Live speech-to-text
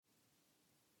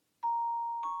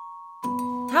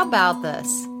How about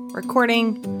this?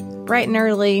 Recording bright and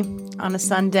early on a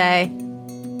Sunday.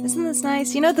 Isn't this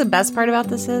nice? You know what the best part about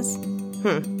this is?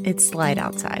 It's light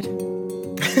outside.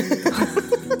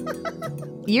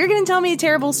 You're going to tell me a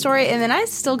terrible story, and then I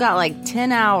still got like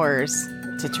 10 hours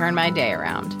to turn my day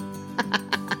around.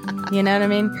 You know what I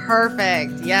mean?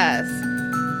 Perfect. Yes.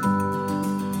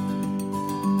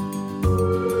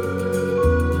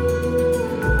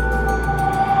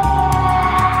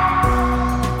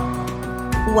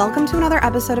 Welcome to another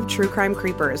episode of True Crime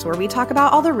Creepers, where we talk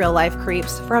about all the real-life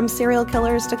creeps, from serial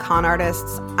killers to con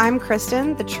artists. I'm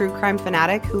Kristen, the true crime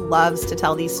fanatic who loves to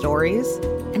tell these stories.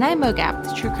 And I'm Mogap,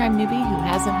 the true crime newbie who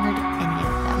hasn't heard any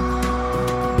of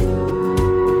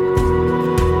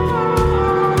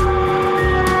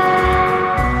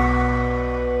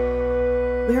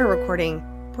them. We are recording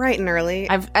bright and early.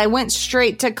 I went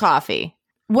straight to coffee.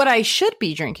 What I should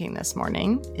be drinking this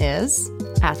morning is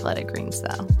Athletic Greens,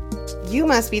 though. You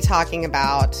must be talking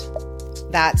about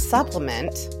that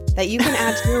supplement that you can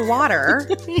add to your water.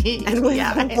 And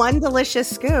with one delicious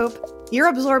scoop, you're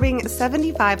absorbing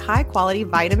 75 high-quality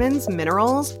vitamins,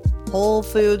 minerals, whole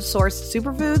food sourced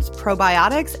superfoods,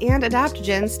 probiotics, and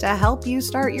adaptogens to help you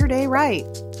start your day right.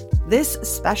 This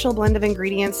special blend of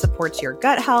ingredients supports your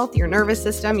gut health, your nervous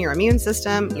system, your immune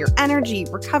system, your energy,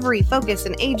 recovery, focus,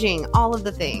 and aging, all of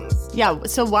the things. Yeah,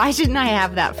 so why didn't I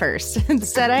have that first?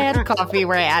 Instead, I had coffee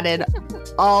where I added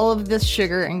all of this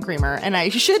sugar and creamer, and I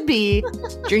should be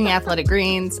drinking Athletic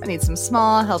Greens. I need some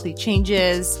small, healthy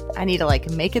changes. I need to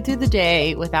make it through the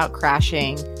day without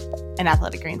crashing, and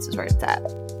Athletic Greens is where it's at.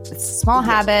 It's a small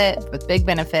habit with big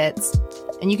benefits,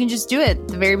 and you can just do it at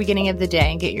the very beginning of the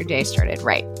day and get your day started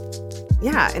right.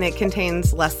 Yeah, and it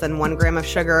contains less than 1 gram of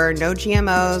sugar, no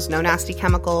GMOs, no nasty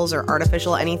chemicals or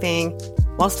artificial anything,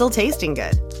 while still tasting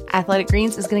good. Athletic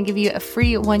Greens is going to give you a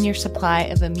free 1-year supply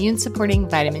of immune-supporting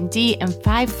vitamin D and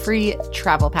 5 free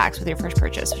travel packs with your first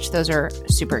purchase, which those are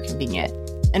super convenient.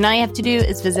 And all you have to do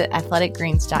is visit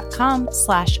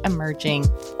athleticgreens.com/emerging.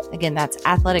 Again, that's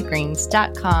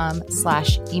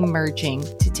athleticgreens.com/emerging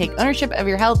to take ownership of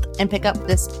your health and pick up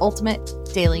this ultimate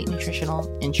daily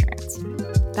nutritional insurance.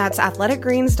 That's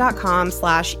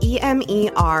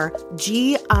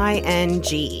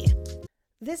athleticgreens.com/EMERGING.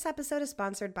 This episode is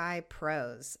sponsored by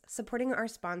Prose. Supporting our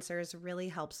sponsors really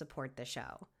helps support the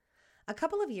show. A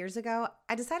couple of years ago,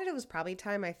 I decided it was probably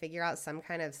time I figure out some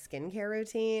kind of skincare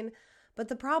routine, but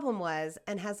the problem was,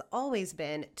 and has always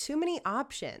been, too many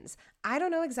options. I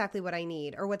don't know exactly what I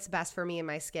need or what's best for me and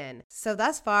my skin. So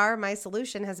thus far, my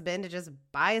solution has been to just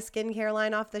buy a skincare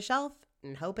line off the shelf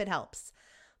and hope it helps.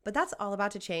 But that's all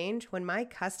about to change when my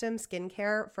custom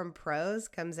skincare from Prose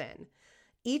comes in.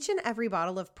 Each and every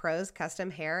bottle of Prose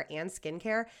custom hair and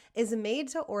skincare is made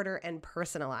to order and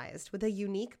personalized with a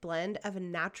unique blend of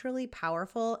naturally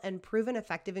powerful and proven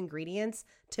effective ingredients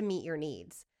to meet your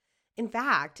needs. In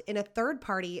fact, in a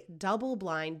third-party,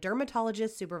 double-blind,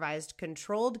 dermatologist-supervised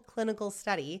controlled clinical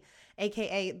study,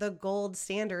 aka the gold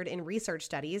standard in research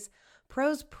studies,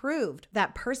 Prose proved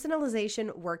that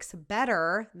personalization works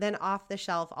better than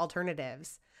off-the-shelf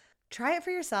alternatives. Try it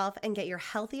for yourself and get your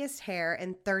healthiest hair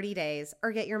in 30 days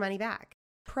or get your money back.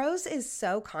 Prose is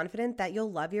so confident that you'll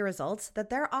love your results that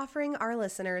they're offering our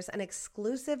listeners an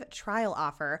exclusive trial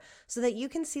offer so that you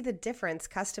can see the difference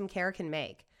custom care can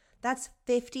make. That's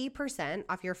 50%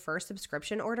 off your first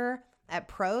subscription order at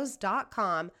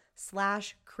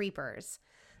prose.com/creepers.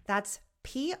 That's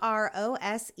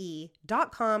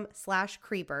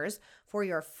prose.com/creepers for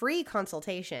your free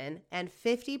consultation and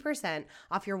 50%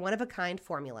 off your one-of-a-kind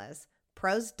formulas.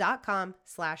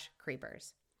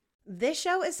 Prose.com/creepers. This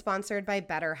show is sponsored by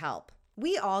BetterHelp.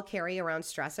 We all carry around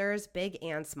stressors, big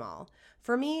and small.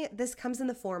 For me, this comes in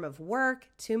the form of work,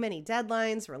 too many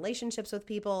deadlines, relationships with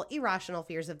people, irrational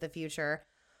fears of the future.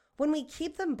 When we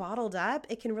keep them bottled up,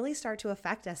 it can really start to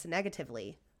affect us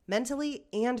negatively, mentally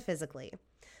and physically.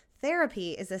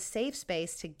 Therapy is a safe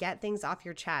space to get things off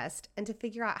your chest and to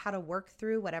figure out how to work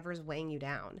through whatever's weighing you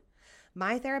down.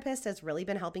 My therapist has really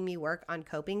been helping me work on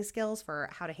coping skills for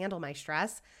how to handle my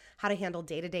stress, how to handle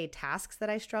day-to-day tasks that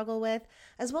I struggle with,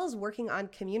 as well as working on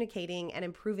communicating and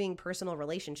improving personal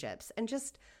relationships and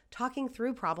just talking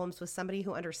through problems with somebody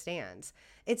who understands.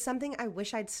 It's something I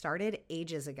wish I'd started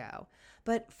ages ago,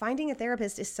 but finding a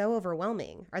therapist is so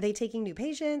overwhelming. Are they taking new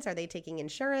patients? Are they taking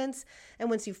insurance? And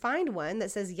once you find one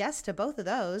that says yes to both of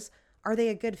those, are they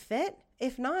a good fit?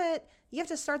 If not, you have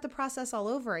to start the process all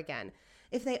over again.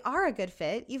 If they are a good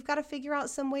fit, you've got to figure out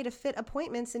some way to fit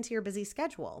appointments into your busy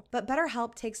schedule. But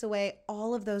BetterHelp takes away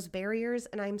all of those barriers,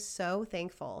 and I'm so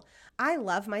thankful. I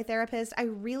love my therapist. I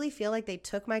really feel like they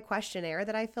took my questionnaire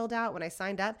that I filled out when I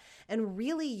signed up and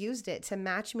really used it to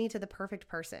match me to the perfect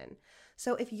person.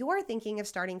 So if you're thinking of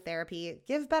starting therapy,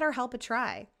 give BetterHelp a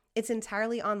try. It's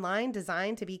entirely online,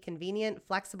 designed to be convenient,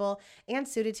 flexible, and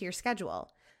suited to your schedule.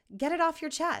 Get it off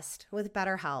your chest with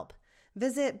BetterHelp.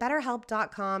 Visit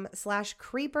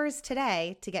betterhelp.com/creepers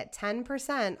today to get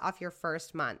 10% off your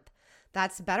first month.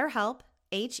 That's BetterHelp,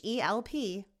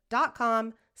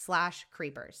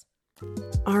 HELP.com/creepers.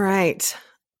 All right.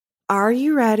 Are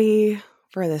you ready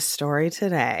for this story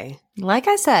today? Like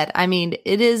I said, I mean,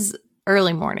 it is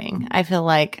early morning. I feel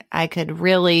like I could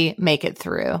really make it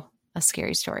through a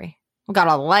scary story. I got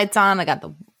all the lights on. I got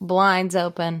the blinds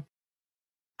open.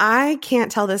 I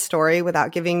can't tell this story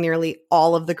without giving nearly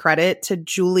all of the credit to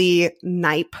Julie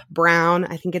Knipe Brown.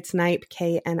 I think it's Knipe,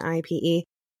 Knipe.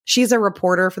 She's a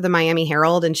reporter for the Miami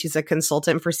Herald, and she's a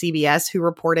consultant for CBS who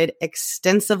reported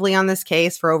extensively on this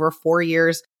case for over 4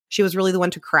 years. She was really the one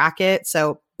to crack it.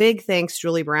 So big thanks,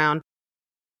 Julie Brown.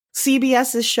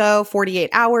 CBS's show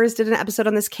 48 Hours did an episode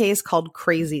on this case called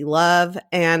Crazy Love.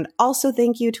 And also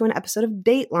thank you to an episode of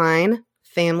Dateline,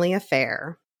 Family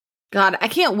Affair. God, I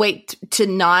can't wait to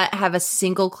not have a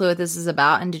single clue what this is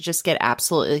about and to just get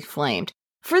absolutely flamed.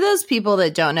 For those people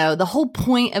that don't know, the whole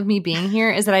point of me being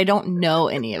here is that I don't know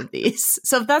any of these.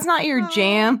 So if that's not your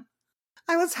jam.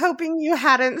 I was hoping you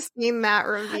hadn't seen that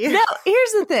review. No,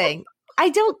 here's the thing. I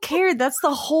don't care. That's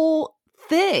the whole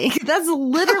thing. That's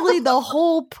literally the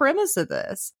whole premise of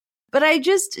this. But I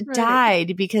just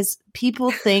died because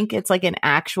people think it's like an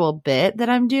actual bit that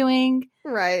I'm doing.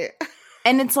 Right.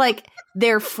 And it's like,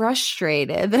 they're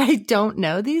frustrated that I don't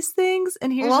know these things.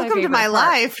 And here's welcome to my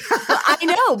life. I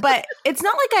know, but it's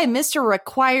not like I missed a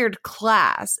required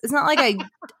class. It's not like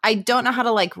I don't know how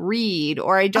to like read,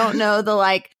 or I don't know the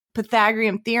like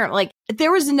Pythagorean theorem. Like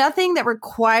there was nothing that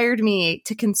required me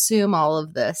to consume all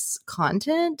of this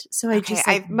content. So I just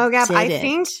Mogab, did I it.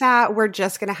 think that we're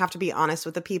just going to have to be honest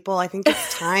with the people. I think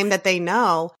it's time that they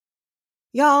know.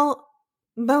 Y'all,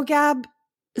 Mogab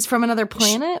is from another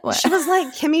planet. What? She was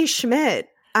like Kimmy Schmidt.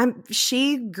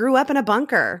 She grew up in a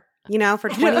bunker, for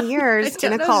 20 years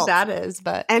in a cult. That is,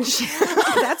 but and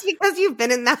that's because you've been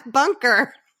in that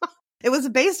bunker. It was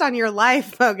based on your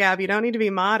life, Mogab. You don't need to be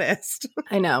modest.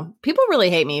 I know people really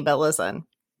hate me, but listen,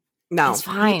 no, it's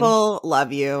fine. People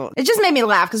love you. It just made me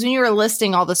laugh because when you were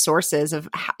listing all the sources of,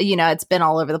 it's been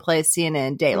all over the place,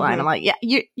 CNN, Dateline. I'm like, yeah,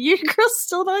 your girl's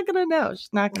still not gonna know. She's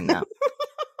not gonna know.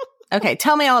 Okay,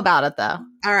 tell me all about it, though.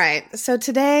 All right. So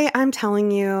today I'm telling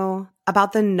you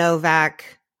about the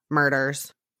Novak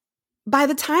murders. By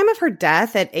the time of her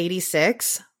death at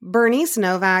 86, Bernice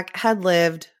Novak had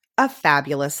lived a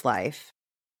fabulous life.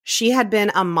 She had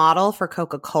been a model for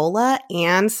Coca-Cola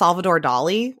and Salvador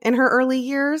Dali in her early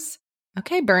years.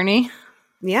 Okay, Bernie.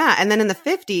 Yeah. And then in the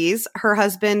 50s, her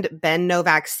husband, Ben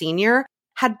Novak Sr.,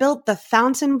 had built the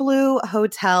Fontainebleau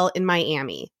Hotel in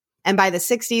Miami. And by the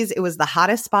 60s, it was the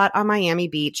hottest spot on Miami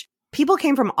Beach. People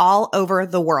came from all over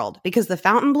the world because the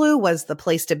Fontainebleau was the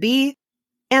place to be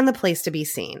and the place to be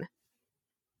seen.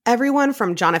 Everyone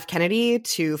from John F. Kennedy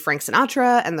to Frank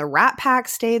Sinatra and the Rat Pack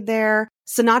stayed there.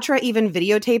 Sinatra even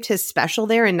videotaped his special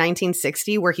there in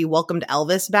 1960 where he welcomed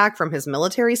Elvis back from his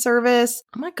military service.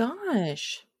 Oh my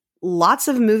gosh. Lots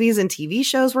of movies and TV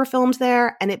shows were filmed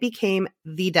there, and it became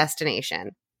the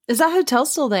destination. Is that hotel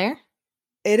still there?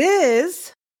 It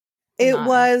is. It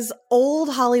was old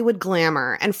Hollywood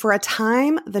glamour, and for a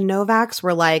time, the Novaks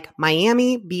were like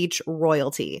Miami Beach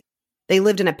royalty. They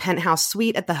lived in a penthouse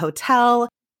suite at the hotel,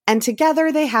 and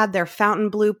together they had their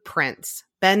Fontainebleau prince,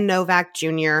 Ben Novak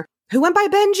Jr., who went by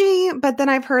Benji, but then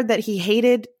I've heard that he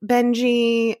hated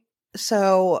Benji,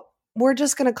 so we're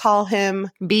just going to call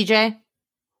him BJ.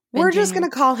 We're just going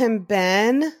to call him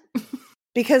Ben,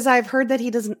 because I've heard that he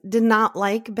did not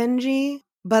like Benji.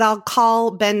 But I'll call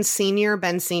Ben Sr.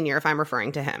 if I'm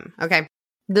referring to him. Okay.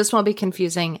 This won't be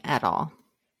confusing at all.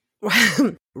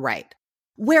 Right.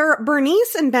 Where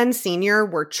Bernice and Ben Sr.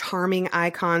 were charming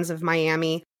icons of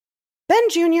Miami, Ben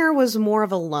Jr. was more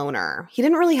of a loner. He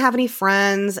didn't really have any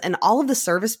friends, and all of the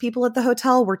service people at the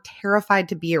hotel were terrified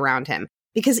to be around him.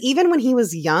 Because even when he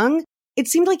was young, it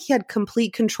seemed like he had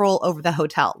complete control over the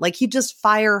hotel. Like he'd just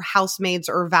fire housemaids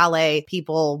or valet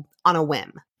people on a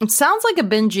whim. It sounds like a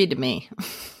Benji to me.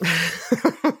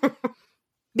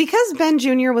 Because Ben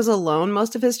Jr. was alone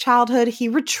most of his childhood, he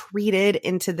retreated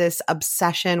into this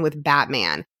obsession with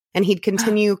Batman. And he'd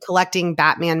continue collecting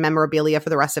Batman memorabilia for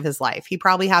the rest of his life. He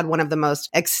probably had one of the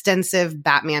most extensive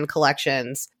Batman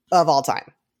collections of all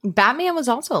time. Batman was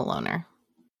also a loner.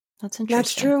 That's interesting.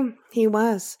 That's true. He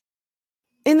was.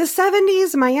 In the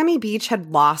 70s, Miami Beach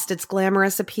had lost its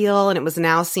glamorous appeal, and it was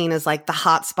now seen as like the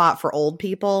hot spot for old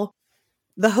people.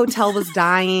 The hotel was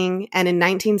dying, and in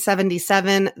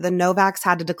 1977, the Novaks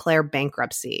had to declare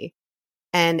bankruptcy.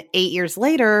 And 8 years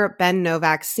later, Ben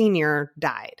Novak Sr.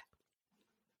 died.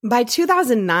 By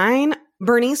 2009,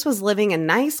 Bernice was living a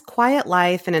nice, quiet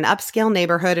life in an upscale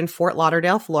neighborhood in Fort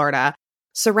Lauderdale, Florida,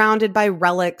 surrounded by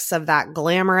relics of that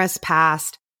glamorous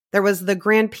past. There was the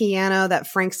grand piano that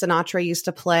Frank Sinatra used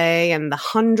to play and the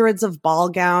hundreds of ball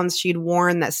gowns she'd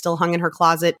worn that still hung in her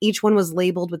closet. Each one was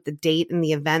labeled with the date and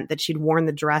the event that she'd worn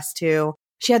the dress to.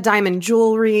 She had diamond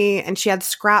jewelry, and she had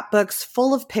scrapbooks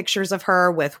full of pictures of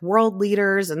her with world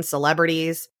leaders and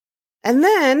celebrities. And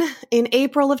then, in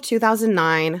April of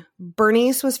 2009,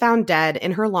 Bernice was found dead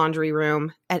in her laundry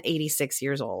room at 86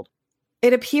 years old.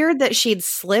 It appeared that she'd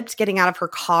slipped getting out of her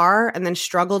car and then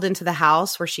struggled into the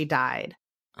house where she died.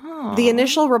 Oh. The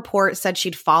initial report said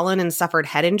she'd fallen and suffered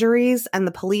head injuries, and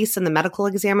the police and the medical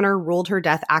examiner ruled her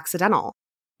death accidental.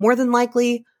 More than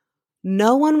likely,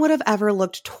 no one would have ever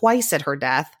looked twice at her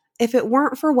death if it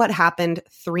weren't for what happened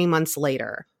 3 months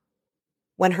later,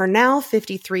 when her now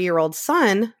 53-year-old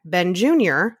son, Ben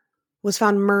Jr., was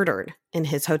found murdered in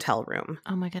his hotel room.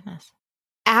 Oh my goodness.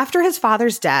 After his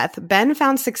father's death, Ben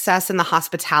found success in the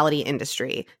hospitality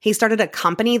industry. He started a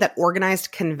company that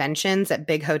organized conventions at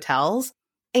big hotels.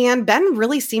 And Ben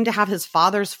really seemed to have his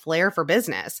father's flair for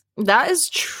business. That is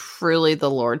truly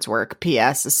the Lord's work,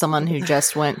 P.S., as someone who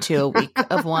just went to a week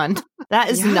of one. That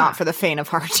is not for the faint of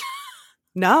heart.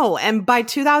 No, and by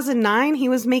 2009, he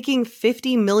was making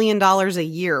 $50 million a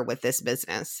year with this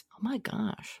business. Oh my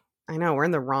gosh. I know, we're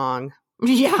in the wrong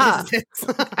Yeah. business.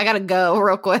 I gotta go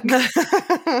real quick. In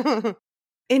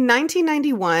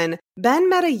 1991, Ben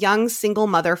met a young single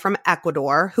mother from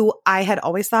Ecuador who I had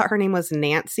always thought her name was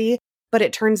Nancy, but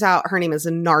it turns out her name is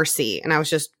Narcy, and I was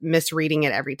just misreading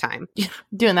it every time.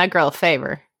 Doing that girl a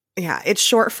favor. Yeah, it's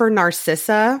short for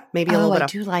Narcissa. Maybe a little bit I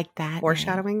of do like that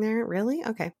foreshadowing there. Really?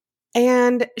 Okay.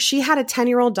 And she had a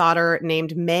 10-year-old daughter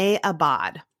named May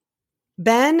Abad.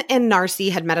 Ben and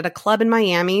Narcy had met at a club in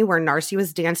Miami where Narcy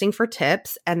was dancing for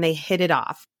tips, and they hit it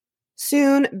off.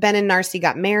 Soon, Ben and Narcy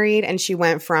got married, and she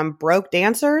went from broke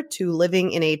dancer to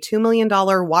living in a $2 million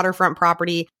waterfront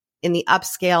property in the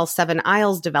upscale Seven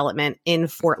Isles development in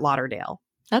Fort Lauderdale.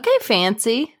 Okay,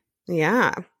 fancy.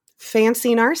 Yeah.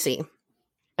 Fancy Narcy.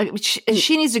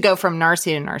 She needs to go from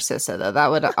Narcy to Narcissa, though. That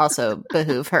would also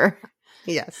behoove her.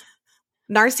 Yes.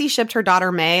 Narcy shipped her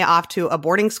daughter May off to a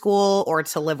boarding school or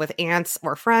to live with aunts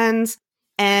or friends,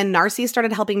 and Narcy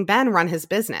started helping Ben run his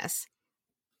business.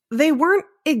 They weren't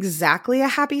exactly a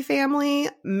happy family.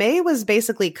 May was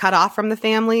basically cut off from the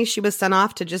family. She was sent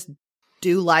off to just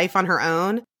do life on her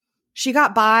own. She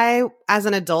got by as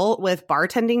an adult with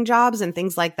bartending jobs and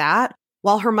things like that,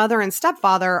 while her mother and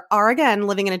stepfather are again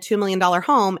living in a $2 million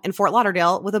home in Fort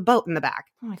Lauderdale with a boat in the back.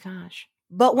 Oh my gosh.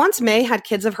 But once May had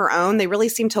kids of her own, they really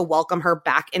seemed to welcome her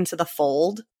back into the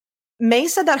fold. May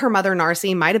said that her mother,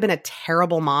 Narcy, might have been a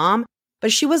terrible mom,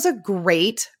 but she was a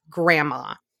great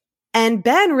grandma. And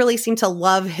Ben really seemed to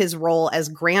love his role as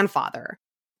grandfather.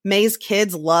 May's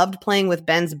kids loved playing with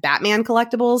Ben's Batman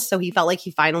collectibles, so he felt like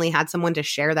he finally had someone to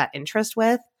share that interest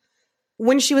with.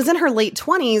 When she was in her late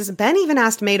 20s, Ben even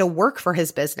asked May to work for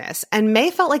his business, and May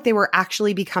felt like they were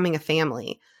actually becoming a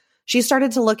family. She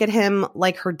started to look at him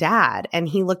like her dad, and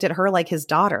he looked at her like his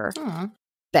daughter. Aww.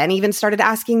 Ben even started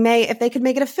asking May if they could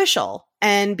make it official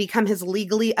and become his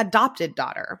legally adopted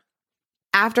daughter.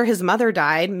 After his mother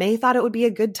died, May thought it would be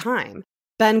a good time.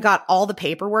 Ben got all the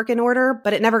paperwork in order,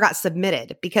 but it never got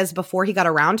submitted because before he got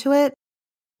around to it,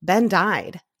 Ben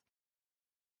died.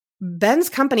 Ben's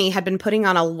company had been putting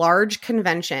on a large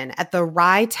convention at the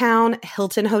Rye-Town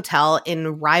Hilton Hotel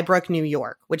in Rye Brook, New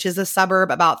York, which is a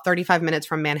suburb about 35 minutes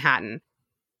from Manhattan.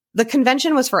 The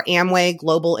convention was for Amway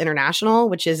Global International,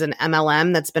 which is an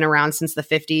MLM that's been around since the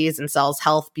 50s and sells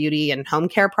health, beauty, and home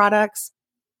care products.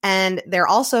 And they're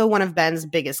also one of Ben's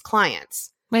biggest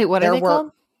clients. Wait, what are they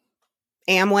called?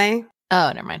 Amway.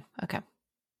 Oh, never mind. Okay.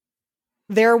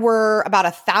 There were about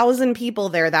 1,000 people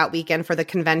there that weekend for the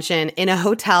convention in a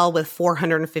hotel with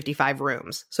 455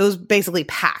 rooms. So it was basically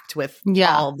packed with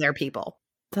all of their people.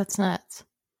 That's nuts.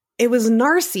 It was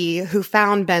Narcy who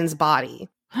found Ben's body.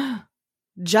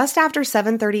 Just after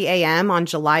 7:30 a.m. on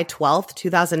July 12th,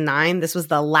 2009, this was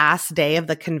the last day of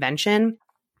the convention,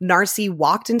 Narcy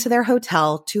walked into their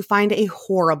hotel to find a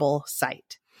horrible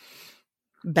sight.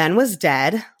 Ben was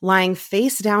dead, lying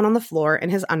face down on the floor in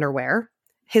his underwear.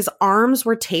 His arms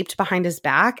were taped behind his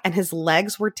back, and his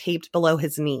legs were taped below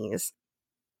his knees.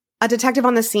 A detective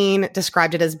on the scene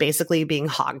described it as basically being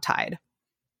hogtied.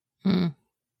 Hmm.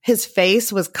 His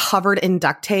face was covered in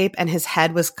duct tape and his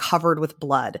head was covered with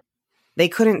blood. They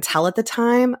couldn't tell at the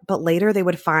time, but later they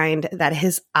would find that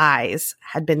his eyes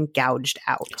had been gouged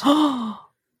out.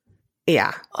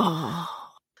 Yeah. Oh.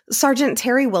 Sergeant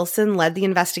Terry Wilson led the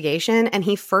investigation, and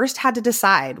he first had to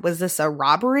decide, was this a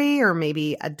robbery or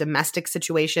maybe a domestic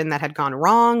situation that had gone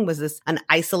wrong? Was this an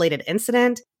isolated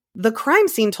incident? The crime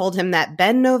scene told him that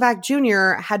Ben Novak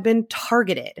Jr. had been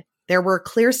targeted. There were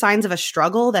clear signs of a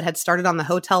struggle that had started on the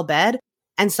hotel bed,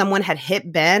 and someone had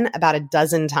hit Ben about a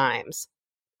dozen times.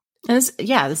 And this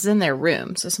is in their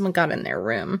room. So someone got in their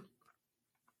room.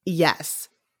 Yes.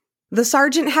 The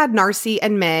sergeant had Narcy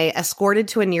and May escorted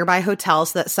to a nearby hotel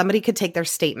so that somebody could take their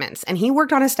statements, and he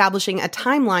worked on establishing a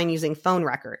timeline using phone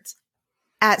records.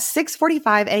 At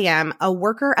 6:45 a.m., a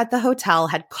worker at the hotel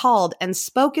had called and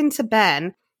spoken to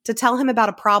Ben to tell him about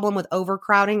a problem with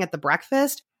overcrowding at the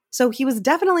breakfast, so he was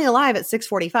definitely alive at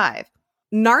 6:45.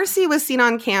 Narcy was seen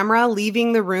on camera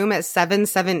leaving the room at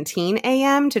 7:17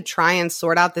 a.m. to try and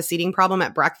sort out the seating problem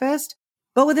at breakfast.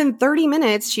 But within 30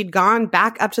 minutes, she'd gone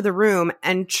back up to the room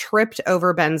and tripped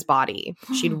over Ben's body.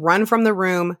 She'd run from the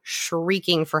room,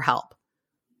 shrieking for help.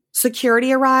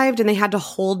 Security arrived and they had to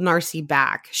hold Narcy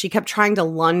back. She kept trying to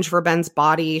lunge for Ben's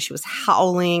body. She was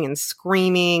howling and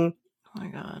screaming. Oh my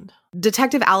God.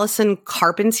 Detective Allison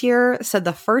Carpentier said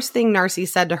the first thing Narcy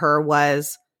said to her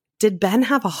was, "Did Ben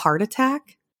have a heart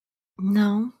attack?"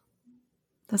 No.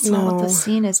 That's not what the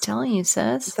scene is telling you,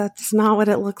 sis. That's not what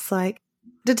it looks like.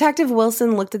 Detective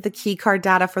Wilson looked at the key card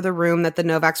data for the room that the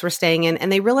Novaks were staying in,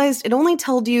 and they realized it only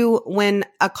told you when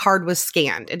a card was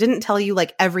scanned. It didn't tell you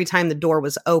like every time the door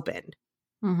was opened.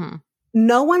 Mm-hmm.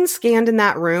 No one scanned in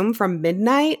that room from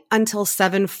midnight until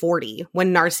 7:40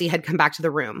 when Narcy had come back to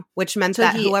the room, which meant So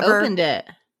that he whoever opened it.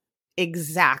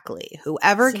 Exactly.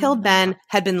 Whoever So killed Ben not-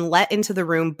 had been let into the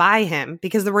room by him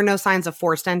because there were no signs of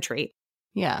forced entry.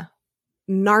 Yeah.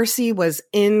 Narcy was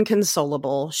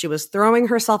inconsolable. She was throwing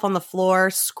herself on the floor,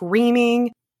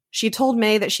 screaming. She told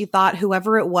May that she thought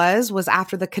whoever it was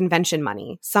after the convention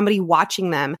money, somebody watching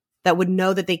them that would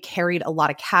know that they carried a lot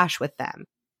of cash with them.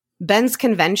 Ben's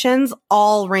conventions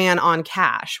all ran on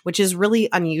cash, which is really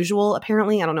unusual,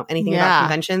 apparently. I don't know anything about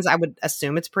conventions. I would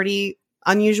assume it's pretty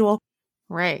unusual.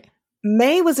 Right.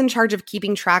 May was in charge of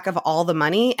keeping track of all the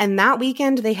money, and that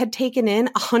weekend they had taken in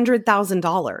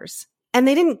 $100,000. And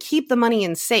they didn't keep the money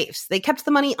in safes. They kept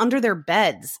the money under their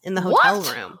beds in the hotel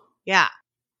room. Yeah.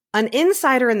 An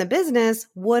insider in the business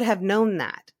would have known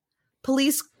that.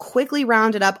 Police quickly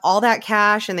rounded up all that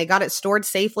cash and they got it stored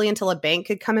safely until a bank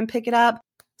could come and pick it up.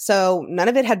 So none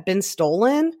of it had been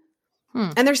stolen.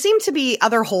 And there seemed to be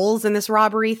other holes in this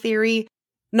robbery theory.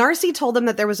 Narcy told them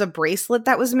that there was a bracelet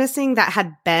that was missing that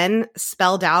had Ben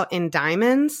spelled out in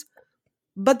diamonds,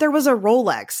 but there was a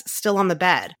Rolex still on the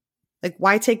bed. Like,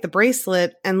 why take the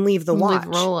bracelet and leave the watch?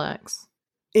 Leave Rolex.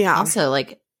 Yeah. Also,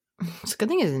 like, it's a good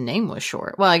thing his name was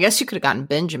short. Well, I guess you could have gotten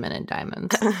Benjamin in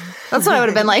diamonds. That's what I would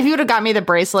have been like. If you would have got me the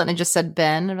bracelet and it just said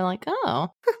Ben, I'd be like,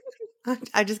 oh.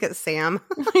 I just get Sam.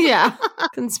 Yeah.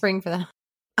 Couldn't spring for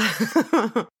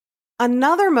that.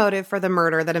 Another motive for the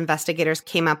murder that investigators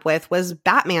came up with was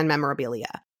Batman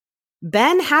memorabilia.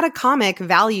 Ben had a comic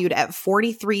valued at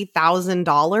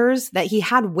 $43,000 that he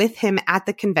had with him at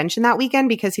the convention that weekend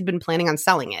because he'd been planning on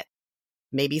selling it.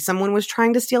 Maybe someone was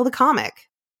trying to steal the comic.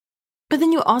 But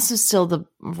then you also steal the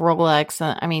Rolex.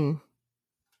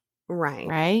 Right.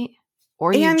 Right?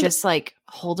 Or you just like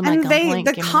hold them at gunpoint.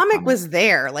 The comic was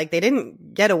there. Like, they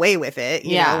didn't get away with it.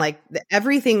 You know, like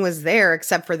everything was there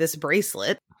except for this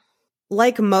bracelet.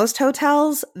 Like most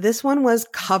hotels, this one was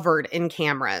covered in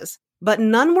cameras, but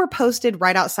none were posted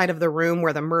right outside of the room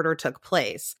where the murder took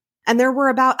place. And there were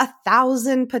about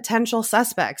 1,000 potential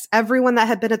suspects, everyone that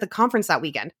had been at the conference that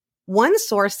weekend. One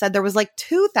source said there was like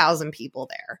 2,000 people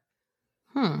there.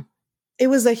 It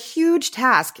was a huge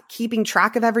task keeping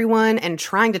track of everyone and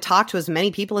trying to talk to as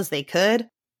many people as they could.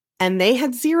 And they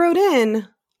had zeroed in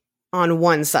on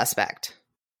one suspect,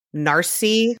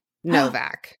 Narcy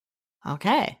Novak.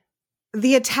 Okay.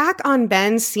 The attack on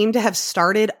Ben seemed to have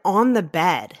started on the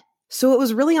bed. So it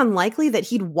was really unlikely that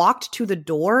he'd walked to the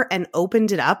door and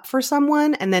opened it up for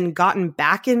someone and then gotten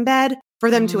back in bed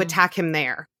for them to attack him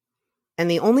there.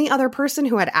 And the only other person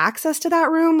who had access to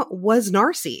that room was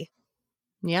Narcy.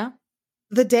 Yeah.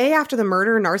 The day after the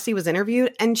murder, Narcy was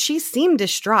interviewed and she seemed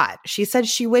distraught. She said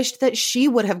she wished that she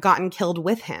would have gotten killed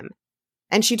with him.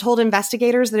 And she told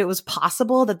investigators that it was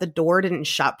possible that the door didn't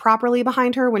shut properly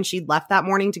behind her when she'd left that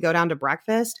morning to go down to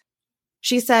breakfast.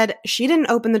 She said she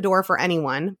didn't open the door for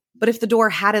anyone, but if the door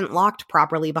hadn't locked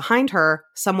properly behind her,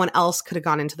 someone else could have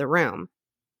gone into the room.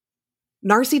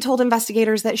 Narcy told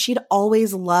investigators that she'd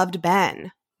always loved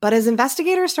Ben. But as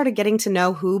investigators started getting to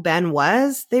know who Ben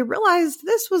was, they realized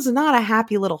this was not a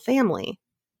happy little family.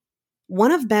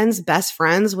 One of Ben's best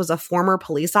friends was a former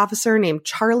police officer named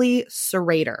Charlie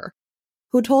Serrater,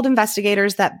 who told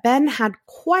investigators that Ben had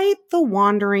quite the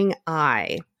wandering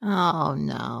eye. Oh,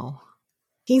 no.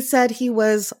 He said he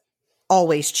was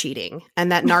always cheating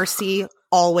and that Narcy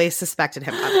always suspected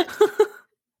him of it.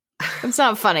 It's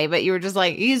not funny, but you were just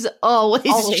like, he's always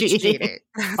cheating.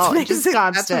 Oh, just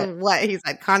constant. That's what he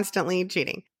said, constantly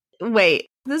cheating. Wait,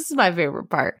 this is my favorite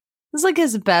part. This is like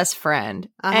his best friend.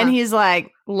 And he's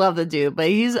like, love the dude, but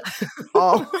he's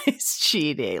always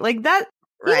cheating. Like that.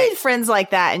 You need friends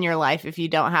like that in your life if you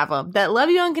don't have them that love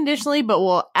you unconditionally, but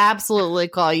will absolutely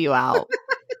call you out.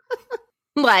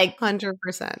 Like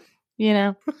 100%. You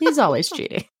know, he's always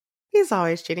cheating. He's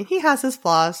always cheating. He has his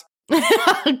flaws.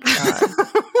 Oh,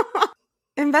 God.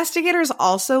 Investigators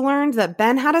also learned that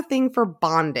Ben had a thing for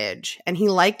bondage and he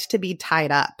liked to be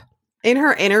tied up. In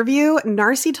her interview,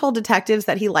 Narcy told detectives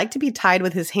that he liked to be tied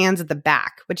with his hands at the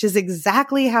back, which is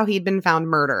exactly how he'd been found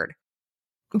murdered.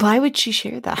 Why would she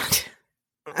share that?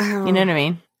 You know what I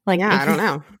mean? Like, yeah, I don't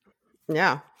know.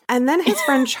 Yeah. And then his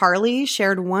friend Charlie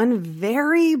shared one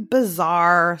very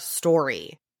bizarre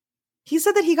story. He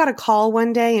said that he got a call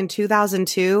one day in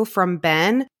 2002 from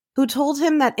Ben, who told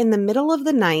him that in the middle of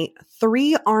the night,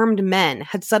 3 armed men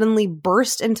had suddenly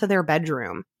burst into their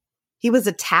bedroom. He was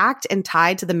attacked and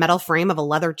tied to the metal frame of a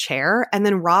leather chair and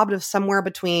then robbed of somewhere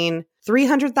between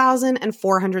 $300,000 and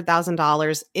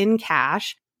 $400,000 in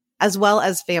cash, as well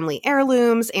as family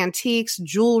heirlooms, antiques,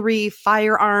 jewelry,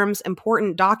 firearms,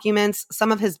 important documents,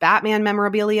 some of his Batman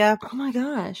memorabilia. Oh my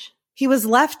gosh. He was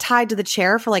left tied to the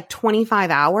chair for like 25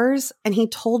 hours, and he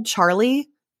told Charlie,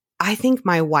 I think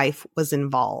my wife was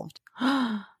involved.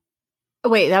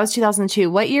 Wait, that was 2002.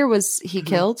 What year was he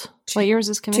killed? What year was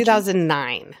this conviction?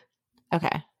 2009.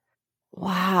 Okay.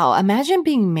 Wow. Imagine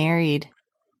being married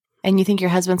and you think your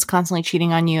husband's constantly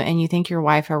cheating on you and you think your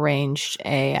wife arranged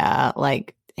a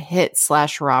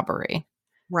hit/robbery.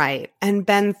 Right. And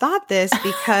Ben thought this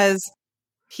because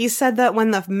he said that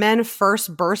when the men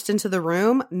first burst into the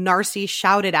room, Narcy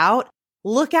shouted out,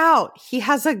 "Look out, he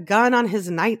has a gun on his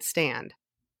nightstand."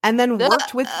 And then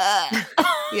worked with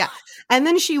yeah. And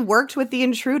then she worked with the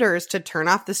intruders to turn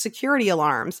off the security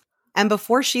alarms. And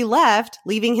before she left,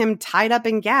 leaving him tied up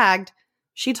and gagged,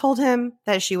 she told him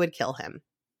that she would kill him.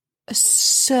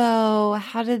 So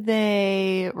how did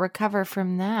they recover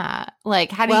from that?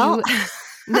 Like, how do you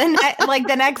then like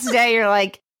the next day you're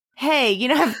like, hey, you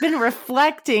know, I've been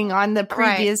reflecting on the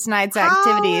previous night's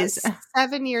activities.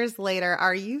 7 years later,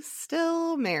 are you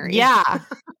still married? Yeah.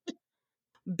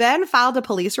 Ben filed a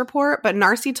police report, but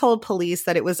Narcy told police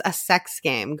that it was a sex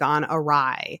game gone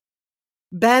awry.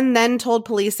 Ben then told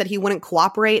police that he wouldn't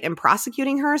cooperate in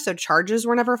prosecuting her, so charges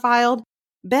were never filed.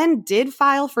 Ben did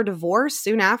file for divorce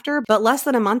soon after, but less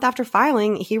than a month after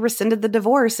filing, he rescinded the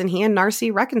divorce and he and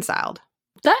Narcy reconciled.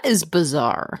 That is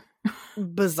bizarre.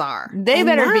 Bizarre. They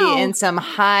better be in some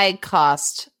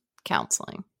high-cost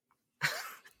counseling.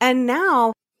 And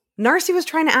now, Narcy was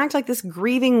trying to act like this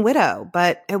grieving widow,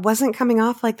 but it wasn't coming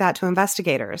off like that to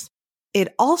investigators.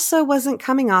 It also wasn't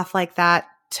coming off like that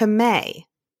to May.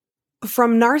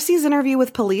 From Narcy's interview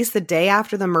with police the day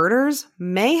after the murders,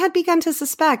 May had begun to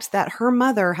suspect that her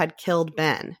mother had killed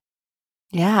Ben.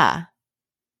 Yeah.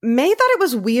 May thought it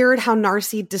was weird how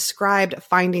Narcy described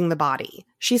finding the body.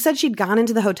 She said she'd gone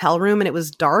into the hotel room and it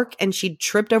was dark and she'd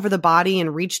tripped over the body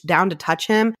and reached down to touch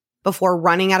him before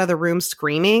running out of the room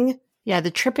screaming. Yeah,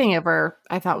 the tripping over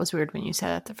I thought was weird when you said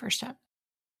that the first time.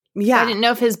 Yeah. I didn't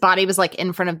know if his body was like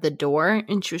in front of the door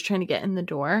and she was trying to get in the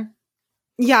door.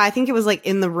 Yeah, I think it was like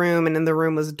in the room and in the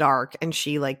room was dark and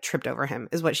she like tripped over him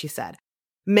is what she said.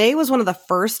 May was one of the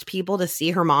first people to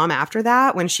see her mom after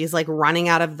that when she's like running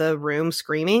out of the room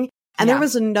screaming. And there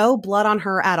was no blood on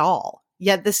her at all.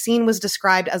 Yet the scene was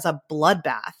described as a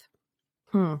bloodbath.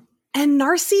 And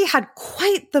Narcy had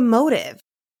quite the motive.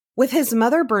 With his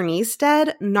mother Bernice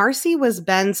dead, Narcy was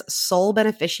Ben's sole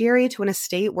beneficiary to an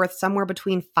estate worth somewhere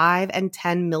between $5 and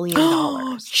 $10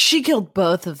 million. She killed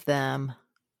both of them.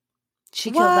 She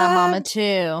killed that mama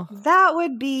too. That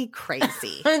would be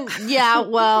crazy. Yeah,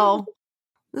 well,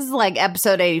 this is like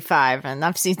episode 85, and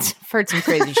I've heard some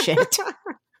crazy shit.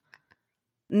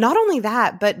 Not only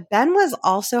that, but Ben was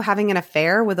also having an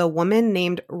affair with a woman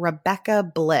named Rebecca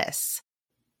Bliss.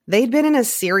 They'd been in a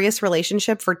serious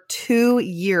relationship for 2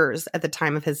 years at the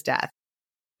time of his death.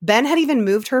 Ben had even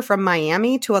moved her from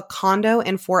Miami to a condo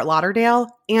in Fort Lauderdale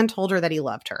and told her that he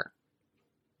loved her.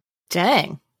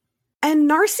 Dang. And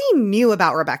Narcy knew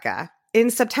about Rebecca. In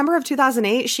September of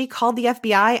 2008, she called the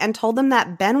FBI and told them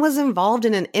that Ben was involved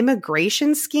in an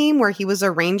immigration scheme where he was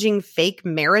arranging fake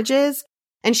marriages.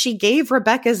 And she gave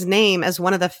Rebecca's name as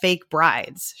one of the fake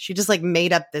brides. She just like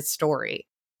made up this story.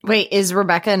 Wait, is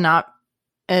Rebecca not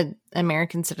an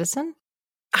American citizen?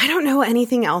 I don't know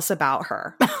anything else about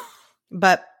her,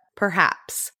 but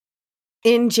perhaps.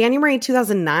 In January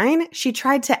 2009, she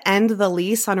tried to end the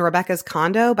lease on Rebecca's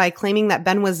condo by claiming that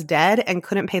Ben was dead and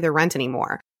couldn't pay the rent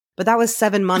anymore. But that was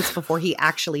 7 months before he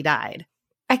actually died.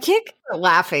 I can't get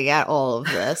laughing at all of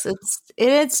this.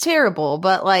 It's terrible,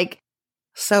 but like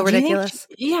so ridiculous.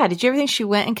 Did you ever think she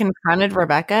went and confronted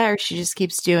Rebecca, or she just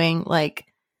keeps doing like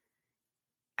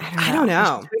I don't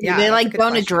know. Yeah, they like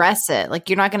don't address it. Like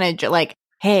you're not going to like,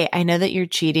 hey, I know that you're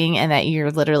cheating and that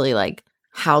you're literally like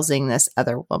housing this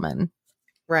other woman.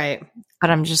 Right. But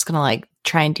I'm just going to like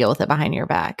try and deal with it behind your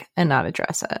back and not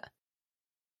address it.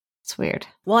 It's weird.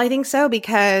 Well, I think so,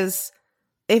 because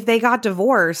if they got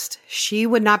divorced, she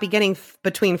would not be getting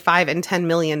between $5 and $10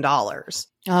 million.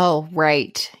 Oh,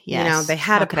 right. Yes. You know, they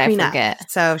had a prenup.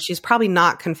 So she's probably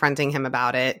not confronting him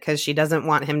about it because she doesn't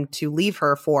want him to leave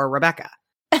her for Rebecca.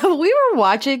 We were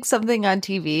watching something on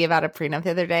TV about a prenup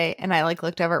the other day, and I like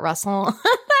looked over at Russell.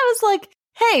 I was like,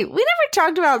 hey, we never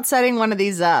talked about setting one of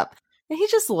these up. And he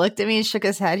just looked at me and shook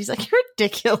his head. He's like, you're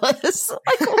ridiculous.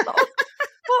 Like, what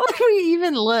would we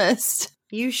even list?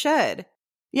 You should.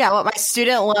 Yeah, what, my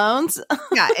student loans?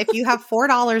 Yeah, if you have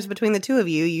 $4 between the two of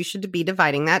you, you should be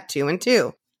dividing that 2 and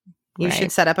 2. You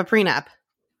should set up a prenup.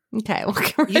 Okay.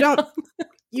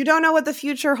 You don't know what the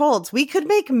future holds. We could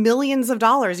make millions of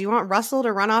dollars. You want Russell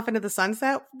to run off into the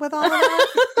sunset with all of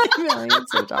that?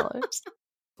 Millions of dollars.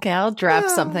 Okay, I'll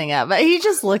draft something up. But he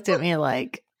just looked at me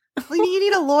like... Well, you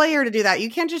need a lawyer to do that.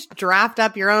 You can't just draft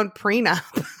up your own prenup.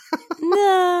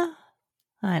 Nah.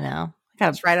 I know.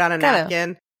 Just write it on a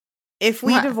napkin. If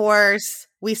we divorce,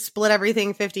 we split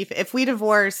everything 50. If we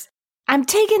divorce... I'm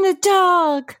taking the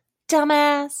dog,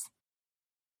 dumbass.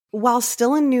 While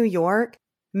still in New York,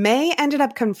 May ended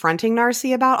up confronting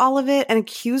Narcy about all of it and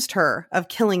accused her of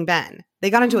killing Ben. They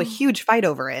got into a huge fight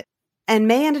over it. And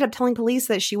May ended up telling police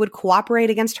that she would cooperate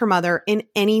against her mother in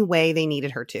any way they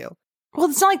needed her to. Well,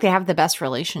 it's not like they have the best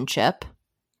relationship.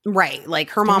 Right. Like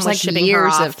her mom was like shipping her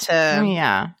off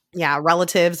to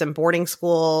relatives and boarding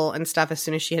school and stuff as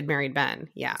soon as she had married Ben.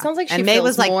 Yeah. Sounds like she and May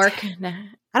was like more...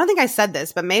 I don't think I said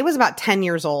this, but May was about 10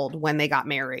 years old when they got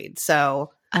married.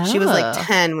 So she was like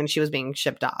 10 when she was being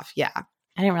shipped off. Yeah.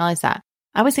 I didn't realize that.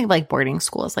 I always think like boarding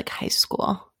school is like high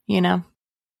school, you know?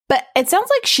 But it sounds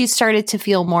like she started to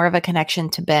feel more of a connection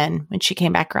to Ben when she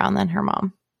came back around than her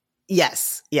mom.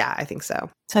 Yes. Yeah, I think so.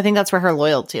 So I think that's where her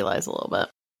loyalty lies a little bit.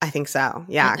 I think so.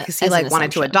 Yeah. Because he like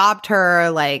wanted to adopt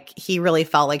her. Like he really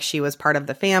felt like she was part of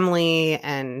the family.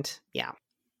 And yeah.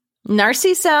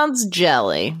 Narcy sounds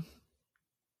jelly.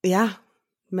 Yeah.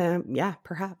 Yeah,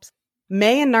 perhaps.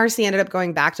 May and Narcy ended up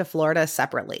going back to Florida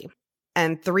separately.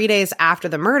 And 3 days after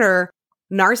the murder,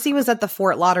 Narcy was at the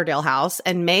Fort Lauderdale house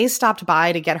and May stopped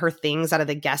by to get her things out of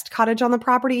the guest cottage on the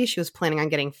property. She was planning on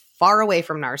getting far away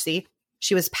from Narcy.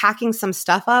 She was packing some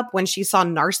stuff up when she saw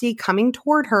Narcy coming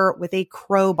toward her with a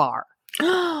crowbar.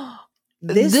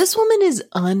 This woman is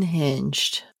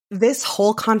unhinged. This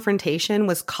whole confrontation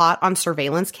was caught on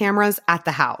surveillance cameras at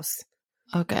the house.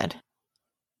 Oh, good.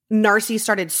 Narcy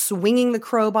started swinging the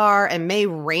crowbar and May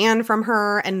ran from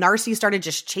her, and Narcy started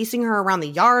just chasing her around the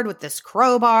yard with this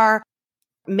crowbar.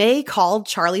 May called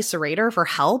Charlie Serrator for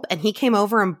help and he came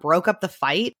over and broke up the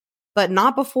fight, but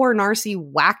not before Narcy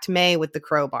whacked May with the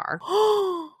crowbar.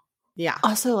 Yeah.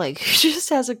 Also, like, she just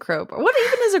has a crowbar. What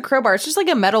even is a crowbar? It's just like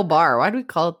a metal bar. Why do we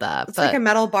call it that? It's like a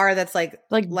metal bar that's like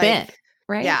bent,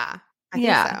 right? Yeah. I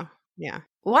think so. Yeah.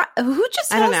 What? Who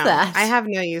just has I don't know. that? I have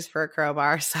no use for a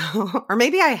crowbar, so or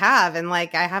maybe I have, and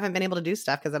like I haven't been able to do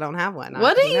stuff because I don't have one.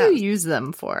 What do you use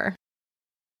them for?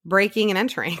 Breaking and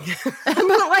entering. But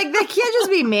like they can't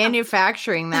just be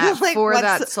manufacturing that like, for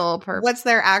that sole purpose. What's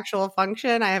their actual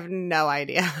function? I have no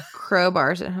idea.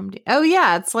 Crowbars at Home Depot. Oh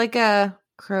yeah, it's like a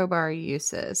crowbar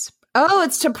uses. Oh,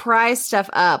 it's to pry stuff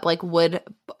up like wood.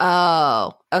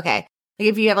 Oh, okay. Like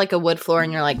if you have like a wood floor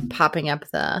and you're like popping up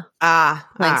the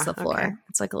lengths of the floor. Okay.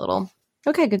 It's like a little.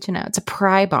 Okay, good to know. It's a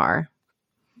pry bar.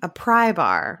 A pry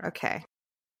bar. Okay.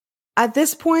 At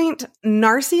this point,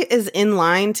 Narcy is in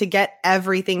line to get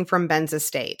everything from Ben's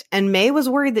estate, and May was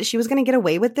worried that she was going to get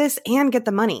away with this and get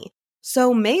the money.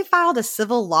 So May filed a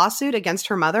civil lawsuit against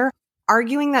her mother,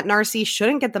 arguing that Narcy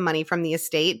shouldn't get the money from the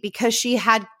estate because she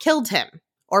had killed him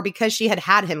or because she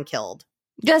had him killed.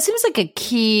 Yeah, it seems like a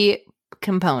key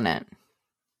component.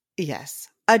 Yes.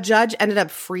 A judge ended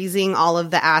up freezing all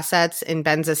of the assets in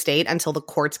Ben's estate until the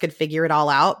courts could figure it all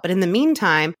out. But in the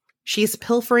meantime, she's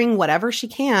pilfering whatever she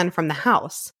can from the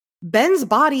house. Ben's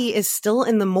body is still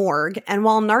in the morgue, and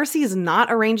while Narcy is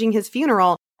not arranging his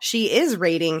funeral, she is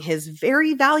raiding his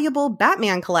very valuable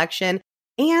Batman collection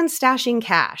and stashing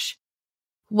cash.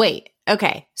 Wait,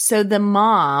 okay. So the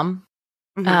mom,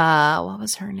 what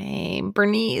was her name?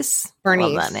 Bernice.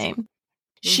 Bernice. Love that name.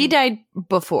 She died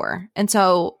before. And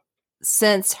so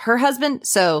since her husband,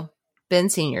 so Ben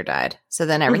Sr. died. So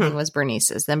then everything was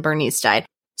Bernice's. Then Bernice died.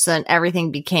 So then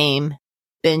everything became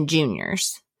Ben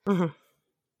Jr.'s.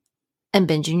 And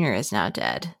Ben Jr. is now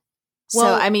dead.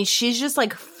 Well, so, I mean, she's just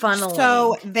like funneling.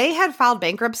 So they had filed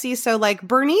bankruptcy. So like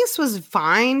Bernice was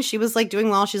fine. She was like doing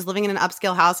well. She's living in an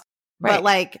upscale house. Right. But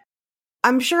like,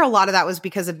 I'm sure a lot of that was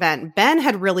because of Ben. Ben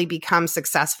had really become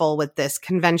successful with this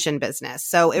convention business.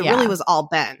 So it really was all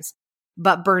Ben's.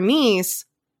 But Bernice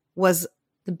was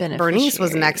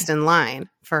next in line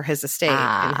for his estate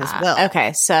and his will.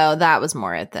 Okay. So that was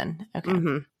more it then.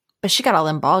 Okay. But she got all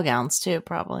them ball gowns too,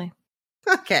 probably.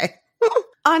 Okay.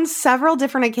 On several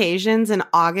different occasions in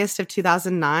August of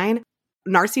 2009,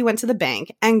 Narcy went to the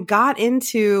bank and got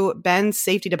into Ben's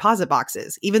safety deposit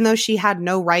boxes, even though she had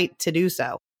no right to do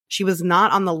so. She was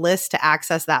not on the list to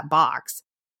access that box.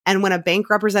 And when a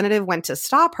bank representative went to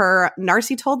stop her,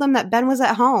 Narcy told them that Ben was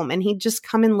at home and he'd just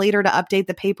come in later to update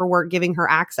the paperwork giving her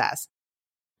access.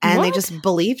 And they just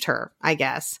believed her, I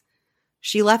guess.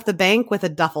 She left the bank with a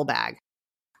duffel bag.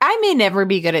 I may never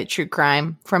be good at true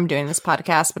crime from doing this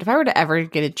podcast, but if I were to ever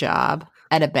get a job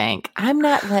at a bank,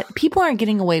 people aren't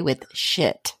getting away with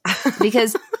shit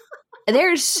because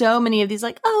there's so many of these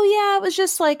like, oh yeah, it was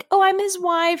just like, oh, I'm his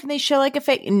wife. And they show like a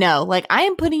fake. No, like I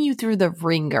am putting you through the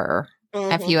ringer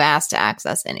if you ask to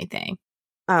access anything.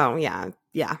 Oh yeah.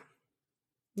 Yeah.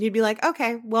 You'd be like,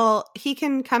 okay, well, he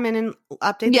can come in and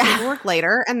update the paperwork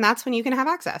later. And that's when you can have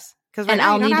access. And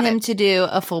I'll need him to do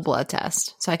a full blood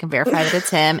test so I can verify that it's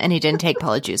him and he didn't take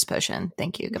Polyjuice potion.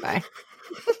 Thank you. Goodbye.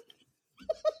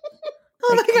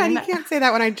 Oh my God, you can't say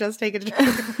that when I just take a drink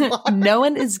of blood. No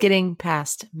one is getting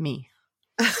past me.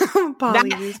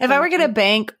 If I work at a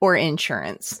bank or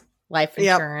insurance, life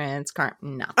insurance,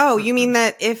 no. Oh, you mean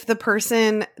that if the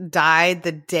person died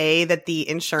the day that the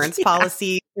insurance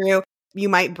policy threw, you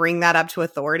might bring that up to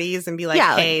authorities and be like,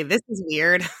 hey, this is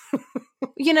weird.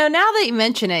 You know, now that you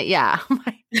mention it,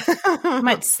 I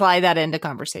might slide that into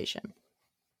conversation.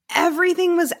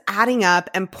 Everything was adding up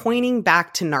and pointing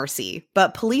back to Narcy,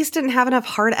 but police didn't have enough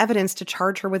hard evidence to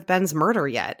charge her with Ben's murder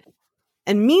yet.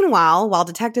 And meanwhile, while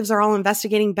detectives are all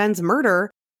investigating Ben's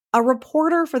murder, a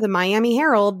reporter for the Miami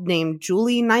Herald named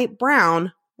Julie Knight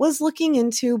Brown was looking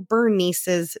into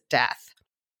Bernice's death.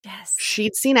 Yes.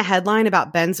 She'd seen a headline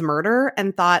about Ben's murder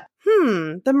and thought,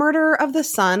 the murder of the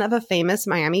son of a famous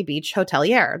Miami Beach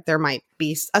hotelier. There might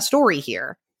be a story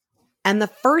here. And the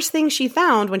first thing she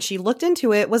found when she looked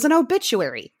into it was an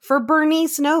obituary for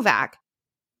Bernice Novak.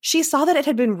 She saw that it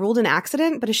had been ruled an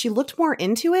accident, but as she looked more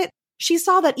into it, she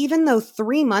saw that even though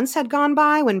 3 months had gone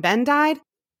by when Ben died,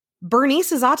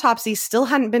 Bernice's autopsy still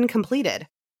hadn't been completed.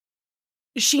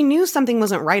 She knew something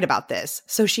wasn't right about this,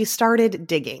 so she started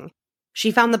digging.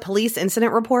 She found the police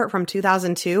incident report from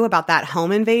 2002 about that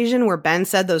home invasion where Ben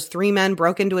said those 3 men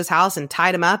broke into his house and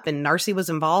tied him up and Narcy was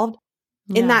involved.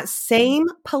 Yeah. In that same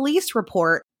police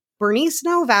report, Bernice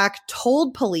Novak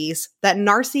told police that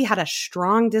Narcy had a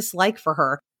strong dislike for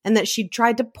her and that she'd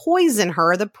tried to poison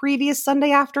her the previous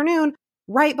Sunday afternoon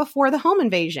right before the home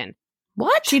invasion.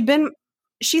 What?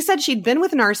 She said she'd been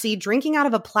with Narcy drinking out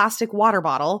of a plastic water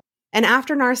bottle. And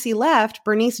after Narcy left,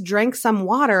 Bernice drank some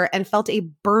water and felt a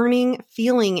burning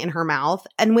feeling in her mouth.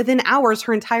 And within hours,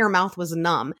 her entire mouth was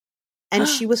numb. And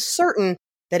she was certain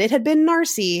that it had been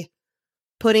Narcy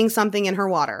putting something in her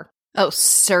water. Oh,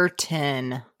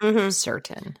 certain.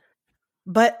 Certain.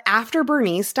 But after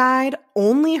Bernice died,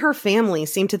 only her family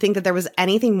seemed to think that there was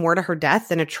anything more to her death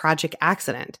than a tragic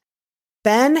accident.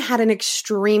 Ben had an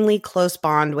extremely close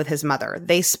bond with his mother.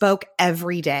 They spoke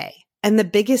every day. And the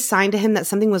biggest sign to him that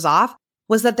something was off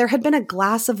was that there had been a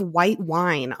glass of white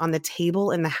wine on the table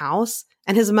in the house,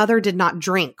 and his mother did not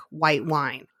drink white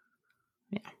wine.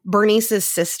 Yeah. Bernice's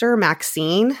sister,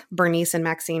 Maxine, Bernice and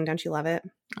Maxine, don't you love it?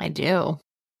 I do.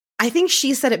 I think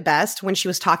she said it best when she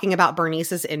was talking about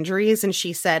Bernice's injuries, and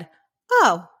she said,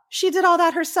 oh, she did all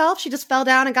that herself? She just fell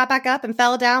down and got back up and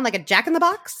fell down like a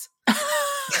jack-in-the-box?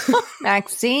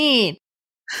 Maxine.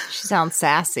 She sounds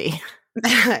sassy.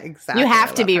 Exactly. You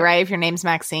have to be, right? If your name's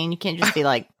Maxine, you can't just be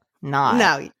like, not.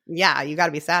 No, yeah, you got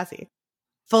to be sassy.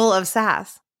 Full of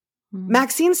sass.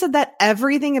 Maxine said that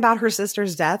everything about her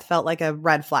sister's death felt like a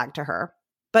red flag to her.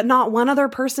 but not one other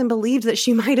person believed that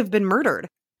she might have been murdered.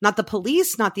 Not the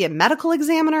police, not the medical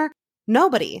examiner,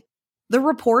 nobody. The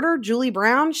reporter, Julie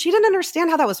Brown, she didn't understand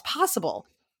how that was possible.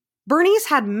 Bernice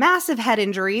had massive head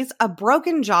injuries, a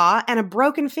broken jaw, and a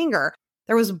broken finger.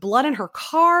 There was blood in her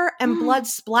car and blood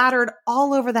splattered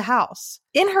all over the house.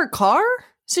 In her car?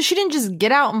 So she didn't just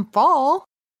get out and fall.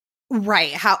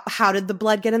 Right. How did the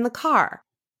blood get in the car?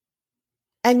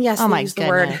 And yes, they used the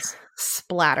word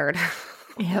splattered.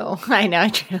 Ew, I know. I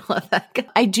try to love that.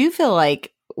 I do feel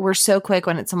like we're so quick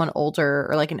when it's someone older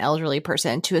or like an elderly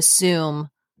person to assume.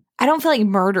 I don't feel like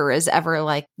murder is ever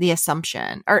like the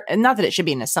assumption, or not that it should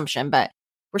be an assumption, but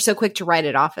we're so quick to write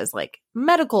it off as like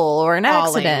medical or an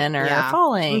accident or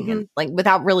falling, and like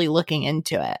without really looking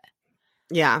into it.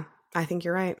 Yeah, I think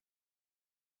you're right.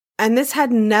 And this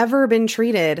had never been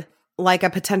treated like a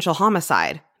potential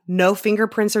homicide. No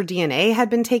fingerprints or DNA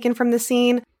had been taken from the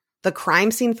scene. The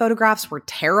crime scene photographs were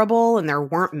terrible, and there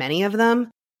weren't many of them.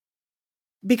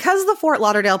 Because the Fort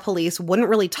Lauderdale police wouldn't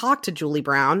really talk to Julie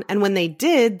Brown, and when they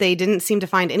did, they didn't seem to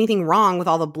find anything wrong with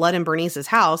all the blood in Bernice's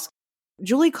house,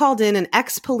 Julie called in an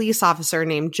ex-police officer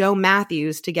named Joe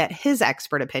Matthews to get his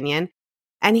expert opinion,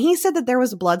 and he said that there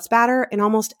was blood spatter in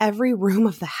almost every room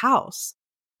of the house.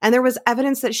 And there was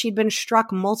evidence that she'd been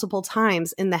struck multiple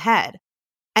times in the head.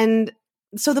 And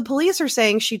so the police are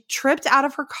saying she tripped out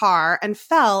of her car and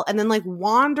fell and then like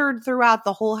wandered throughout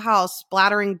the whole house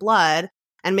splattering blood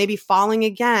and maybe falling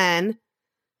again.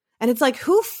 And it's like,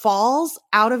 who falls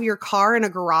out of your car in a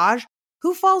garage?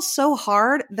 Who falls so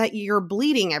hard that you're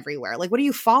bleeding everywhere? Like, what are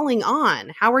you falling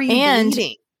on? How are you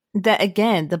bleeding? That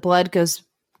again, the blood goes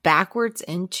backwards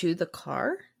into the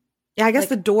car. Yeah, I guess if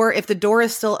the door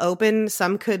is still open,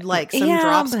 some could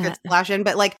drops could splash in,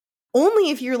 but like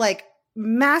only if you're like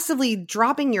massively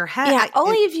dropping your head. Yeah,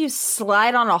 only if you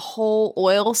slide on a whole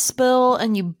oil spill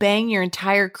and you bang your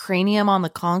entire cranium on the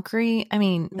concrete. I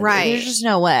mean, there's just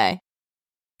no way.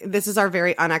 This is our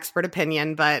very unexpert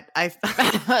opinion, but I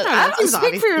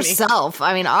speak for yourself.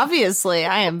 I mean, obviously,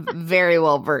 I am very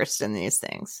well versed in these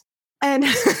things, and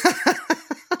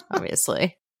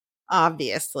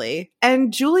Obviously.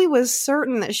 And Julie was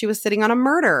certain that she was sitting on a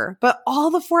murder, but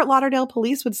all the Fort Lauderdale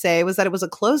police would say was that it was a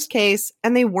closed case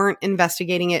and they weren't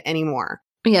investigating it anymore.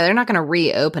 Yeah, they're not going to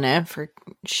reopen it for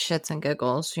shits and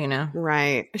giggles, you know?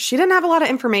 Right. She didn't have a lot of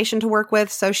information to work with,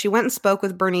 so she went and spoke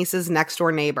with Bernice's next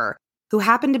door neighbor, who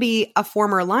happened to be a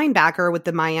former linebacker with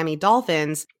the Miami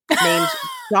Dolphins named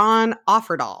John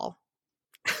Offerdahl.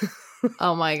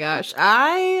 Oh my gosh.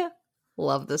 I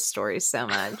love this story so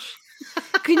much.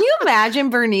 Can you imagine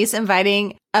Bernice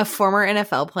inviting a former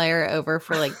NFL player over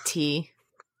for like tea?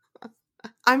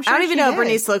 I'm sure I don't even know what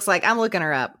Bernice looks like. I'm looking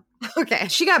her up. Okay.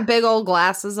 She got big old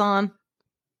glasses on.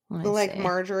 Like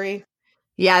Marjorie.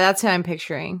 Yeah, that's who I'm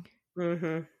picturing.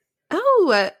 Mm-hmm.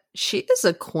 Oh, she is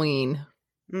a queen.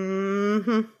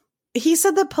 Mm-hmm. He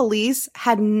said the police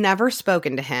had never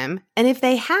spoken to him, and if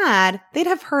they had, they'd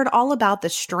have heard all about the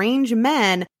strange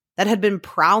men that had been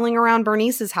prowling around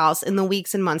Bernice's house in the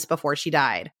weeks and months before she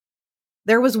died.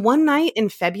 There was one night in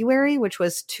February, which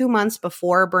was 2 months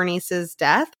before Bernice's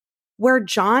death, where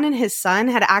John and his son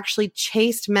had actually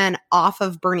chased men off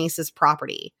of Bernice's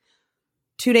property.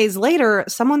 2 days later,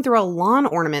 someone threw a lawn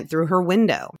ornament through her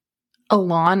window. A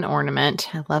lawn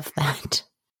ornament. I love that.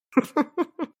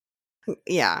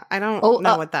 Yeah, I don't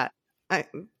know what that...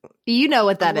 You know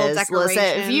what that is,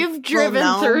 Lisa. If you've driven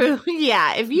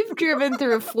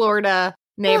through Florida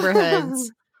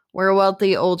neighborhoods where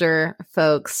wealthy older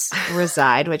folks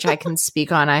reside, which I can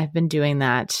speak on, I've been doing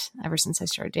that ever since I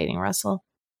started dating Russell.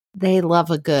 They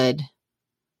love a good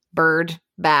bird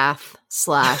bath /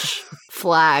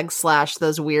 flag /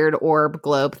 those weird orb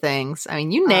globe things. I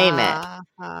mean, you name it.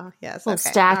 Yes, little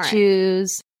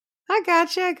statues. Right.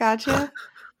 I gotcha.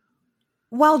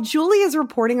 While Julie is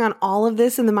reporting on all of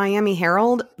this in the Miami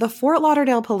Herald, the Fort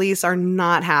Lauderdale police are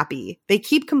not happy. They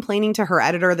keep complaining to her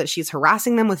editor that she's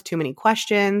harassing them with too many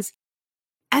questions.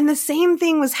 And the same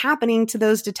thing was happening to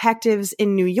those detectives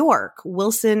in New York,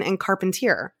 Wilson and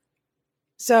Carpentier.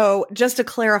 So just to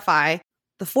clarify,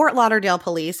 the Fort Lauderdale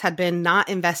police had been not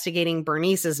investigating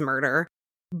Bernice's murder,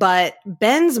 but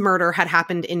Ben's murder had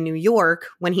happened in New York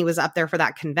when he was up there for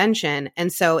that convention.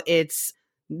 And so it's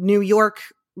New York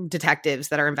detectives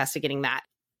that are investigating that.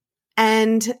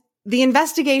 And the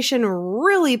investigation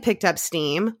really picked up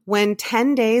steam when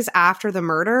 10 days after the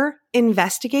murder,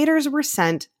 investigators were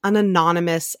sent an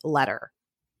anonymous letter.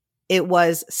 It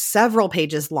was several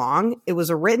pages long. It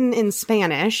was written in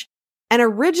Spanish. And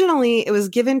originally, it was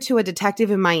given to a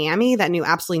detective in Miami that knew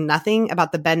absolutely nothing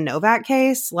about the Ben Novak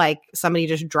case. Like somebody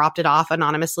just dropped it off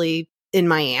anonymously in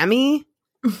Miami.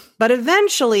 But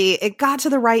eventually, it got to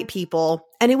the right people,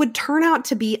 and it would turn out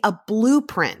to be a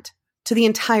blueprint to the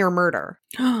entire murder.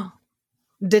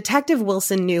 Detective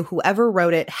Wilson knew whoever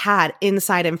wrote it had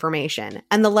inside information,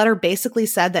 and the letter basically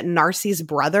said that Narcy's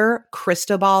brother,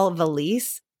 Cristobal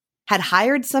Valise, had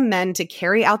hired some men to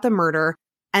carry out the murder,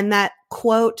 and that,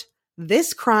 quote,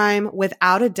 this crime,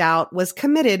 without a doubt, was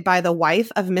committed by the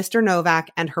wife of Mr. Novak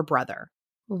and her brother.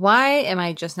 Why am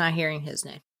I just not hearing his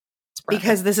name?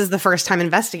 Because this is the first time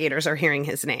investigators are hearing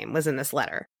his name, was in this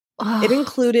letter. It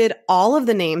included all of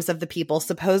the names of the people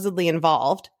supposedly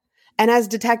involved. And as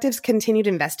detectives continued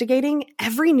investigating,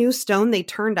 every new stone they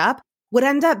turned up would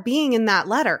end up being in that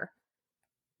letter.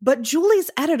 But Julie's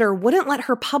editor wouldn't let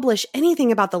her publish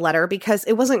anything about the letter because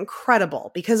it wasn't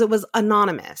credible, because it was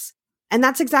anonymous. And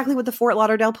that's exactly what the Fort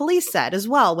Lauderdale police said as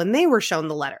well when they were shown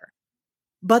the letter.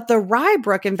 But the Rye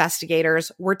Brook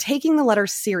investigators were taking the letter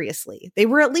seriously. They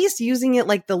were at least using it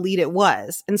like the lead it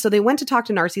was. And so they went to talk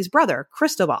to Narcy's brother,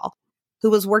 Cristobal, who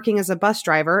was working as a bus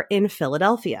driver in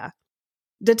Philadelphia.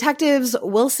 Detectives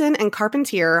Wilson and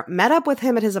Carpentier met up with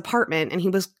him at his apartment, and he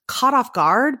was caught off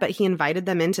guard, but he invited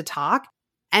them in to talk.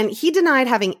 And he denied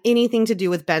having anything to do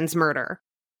with Ben's murder.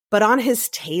 But on his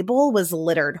table was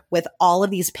littered with all of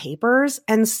these papers,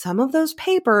 and some of those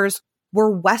papers were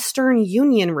Western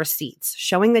Union receipts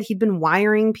showing that he'd been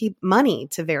wiring money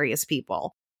to various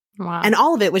people. Wow. And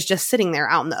all of it was just sitting there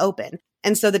out in the open.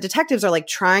 And so the detectives are like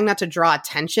trying not to draw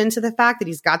attention to the fact that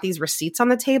he's got these receipts on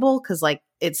the table because like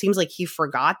it seems like he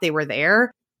forgot they were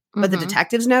there, but the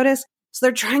detectives noticed. So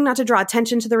they're trying not to draw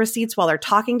attention to the receipts while they're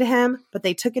talking to him, but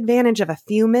they took advantage of a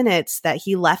few minutes that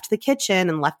he left the kitchen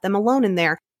and left them alone in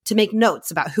there to make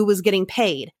notes about who was getting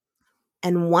paid.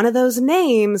 And one of those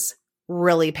names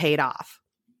really paid off.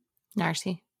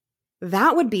 Narcy.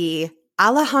 That would be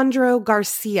Alejandro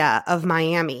Garcia of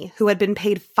Miami, who had been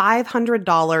paid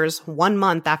 $500 1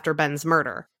 month after Ben's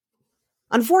murder.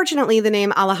 Unfortunately, the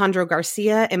name Alejandro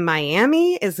Garcia in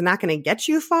Miami is not going to get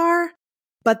you far,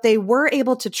 but they were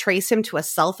able to trace him to a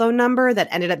cell phone number that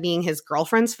ended up being his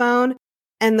girlfriend's phone.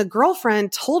 And the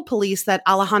girlfriend told police that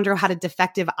Alejandro had a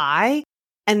defective eye,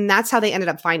 and that's how they ended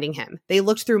up finding him. They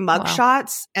looked through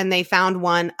mugshots and they found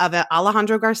one of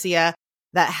Alejandro Garcia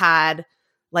that had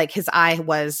like his eye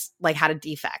was like had a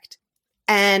defect.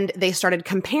 And they started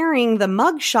comparing the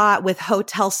mugshot with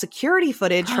hotel security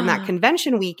footage from that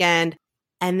convention weekend.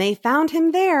 And they found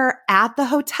him there at the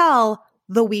hotel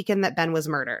the weekend that Ben was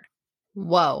murdered.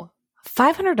 Whoa.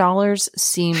 $500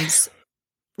 seems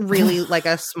really like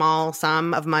a small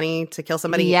sum of money to kill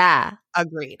somebody. Yeah.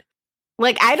 Agreed.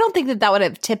 Like, I don't think that would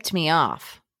have tipped me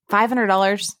off.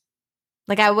 $500?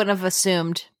 Like, I wouldn't have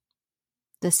assumed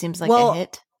this seems like a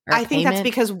hit. I think that's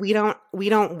because we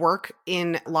don't work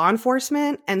in law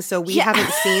enforcement, and so we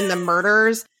haven't seen the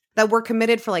murders that were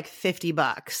committed for like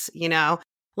 $50, you know?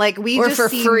 Like we or just for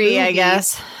see free, movies, I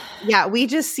guess. Yeah, we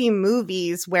just see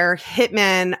movies where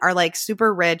hitmen are like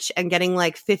super rich and getting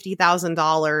like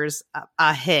 $50,000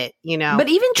 a hit, you know? But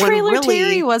even Trailer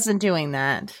Terry wasn't doing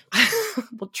that.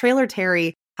 Well, Trailer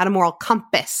Terry had a moral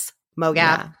compass, Mogab.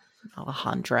 Yeah.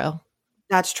 Alejandro.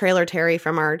 That's Trailer Terry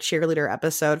from our cheerleader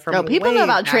episode. From people know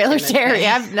about Trailer Terry.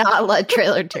 I've not let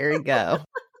Trailer Terry go.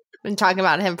 Been talking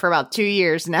about him for about 2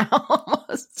 years now,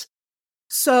 almost.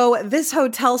 So this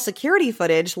hotel security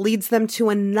footage leads them to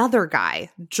another guy,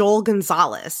 Joel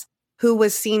Gonzalez, who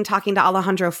was seen talking to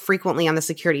Alejandro frequently on the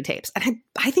security tapes. And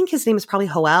I think his name is probably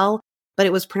Joel, but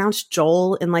it was pronounced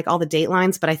Joel in like all the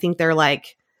datelines. But I think they're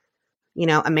like, you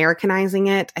know, Americanizing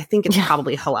it. I think it's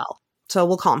probably Joel. So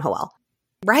we'll call him Joel.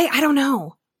 Right? I don't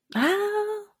know.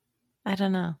 I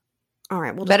don't know. All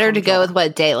right. We'll better to go with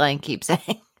what Dateline keeps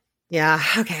saying. Yeah.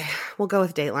 Okay. We'll go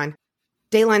with Dateline.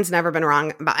 Dateline's never been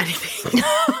wrong about anything.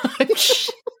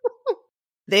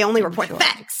 They only report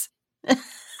facts.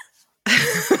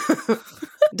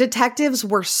 Detectives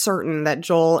were certain that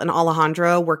Joel and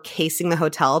Alejandro were casing the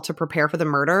hotel to prepare for the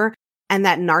murder, and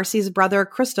that Narcy's brother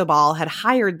Cristobal had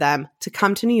hired them to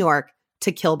come to New York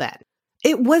to kill Ben.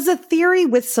 It was a theory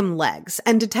with some legs,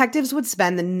 and detectives would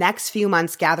spend the next few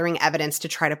months gathering evidence to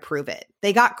try to prove it.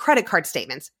 They got credit card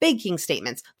statements, banking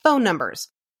statements, phone numbers.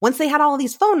 Once they had all of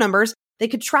these phone numbers, they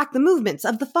could track the movements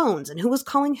of the phones and who was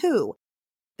calling who.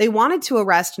 They wanted to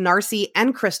arrest Narcy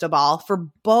and Cristobal for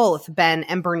both Ben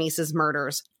and Bernice's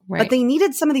murders, but they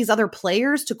needed some of these other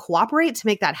players to cooperate to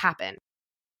make that happen.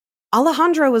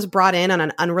 Alejandro was brought in on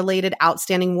an unrelated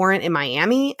outstanding warrant in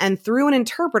Miami, and through an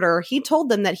interpreter, he told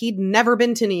them that he'd never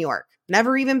been to New York,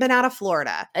 never even been out of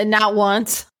Florida. And not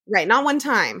once. Right, not one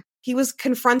time. He was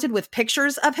confronted with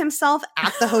pictures of himself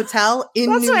at the hotel in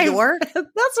New York.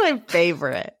 That's my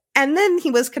favorite. And then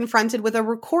he was confronted with a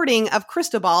recording of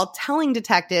Cristobal telling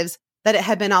detectives that it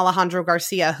had been Alejandro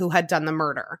Garcia who had done the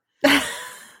murder.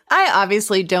 I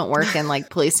obviously don't work in like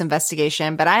police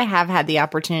investigation, but I have had the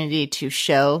opportunity to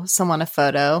show someone a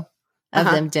photo of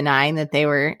them denying that they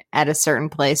were at a certain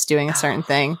place doing a certain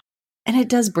thing. And it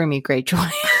does bring me great joy.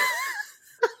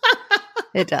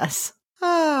 It does.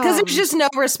 Because there's just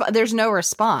there's no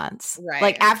response. Right.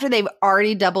 Like after they've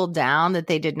already doubled down that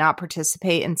they did not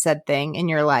participate in said thing. And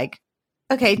you're like,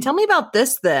 okay, tell me about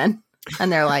this then.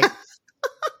 And they're like,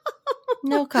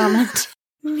 no comment.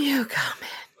 No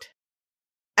comment.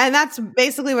 And that's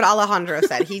basically what Alejandro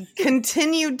said. He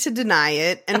continued to deny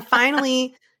it. And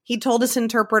finally, he told his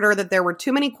interpreter that there were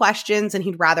too many questions and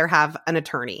he'd rather have an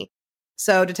attorney.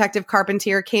 So Detective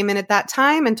Carpentier came in at that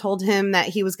time and told him that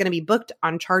he was going to be booked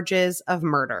on charges of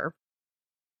murder.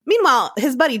 Meanwhile,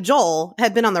 his buddy Joel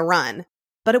had been on the run,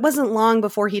 but it wasn't long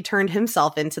before he turned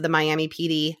himself into the Miami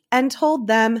PD and told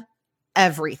them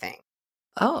everything.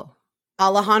 Oh.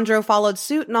 Alejandro followed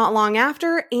suit not long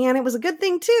after, and it was a good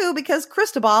thing too because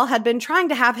Cristobal had been trying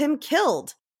to have him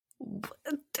killed.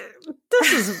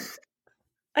 This is...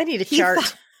 I need a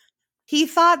chart. He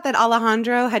thought that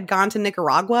Alejandro had gone to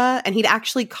Nicaragua, and he'd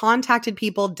actually contacted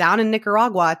people down in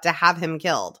Nicaragua to have him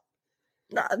killed.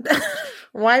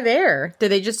 Why there?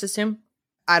 Did they just assume?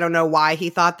 I don't know why he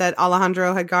thought that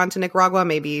Alejandro had gone to Nicaragua.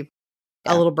 Maybe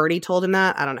a little birdie told him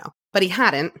that. I don't know. But he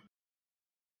hadn't.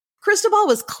 Cristobal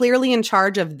was clearly in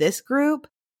charge of this group,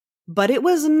 but it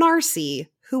was Narcy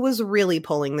who was really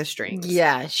pulling the strings.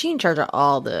 Yeah, she's in charge of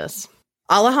all this.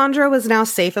 Alejandro was now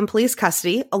safe in police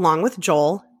custody, along with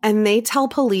Joel, and they tell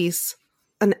police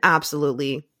an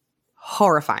absolutely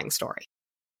horrifying story.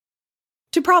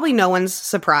 To probably no one's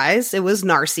surprise, it was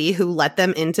Narcy who let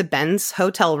them into Ben's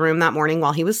hotel room that morning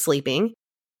while he was sleeping.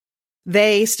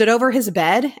 They stood over his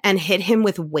bed and hit him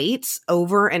with weights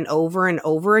over and over and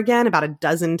over again, about a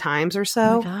dozen times or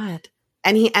so. Oh my God.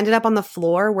 And he ended up on the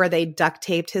floor where they duct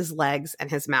taped his legs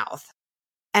and his mouth.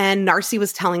 And Narcy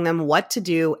was telling them what to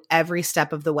do every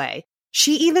step of the way.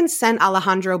 She even sent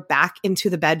Alejandro back into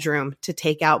the bedroom to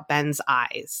take out Ben's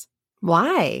eyes.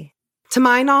 Why? To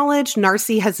my knowledge,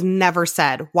 Narcy has never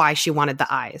said why she wanted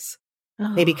the eyes. Oh.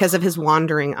 Maybe because of his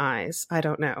wandering eyes. I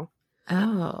don't know.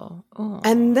 Oh.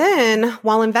 And then,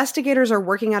 while investigators are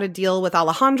working out a deal with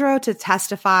Alejandro to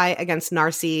testify against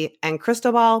Narcy and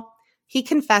Cristobal, he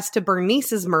confessed to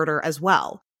Bernice's murder as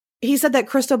well. He said that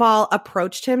Cristobal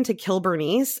approached him to kill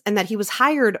Bernice and that he was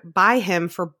hired by him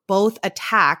for both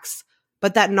attacks,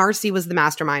 but that Narcy was the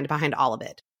mastermind behind all of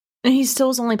it. And he still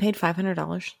was only paid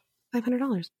 $500.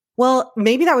 $500. Well,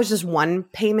 maybe that was just one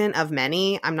payment of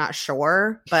many. I'm not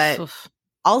sure. But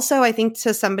also, I think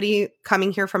to somebody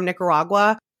coming here from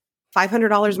Nicaragua,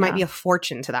 $500 might be a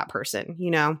fortune to that person. You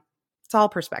know, it's all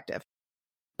perspective.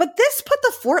 But this put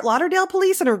the Fort Lauderdale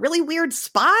police in a really weird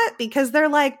spot because they're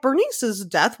like, Bernice's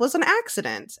death was an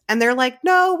accident. And they're like,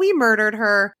 no, we murdered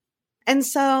her. And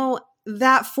so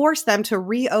that forced them to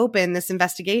reopen this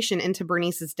investigation into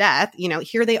Bernice's death. You know,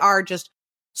 here they are just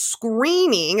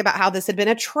screaming about how this had been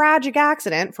a tragic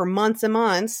accident for months and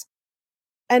months.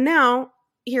 And now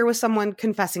here was someone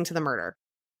confessing to the murder.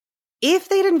 If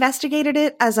they'd investigated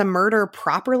it as a murder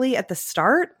properly at the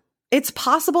start, it's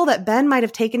possible that Ben might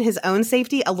have taken his own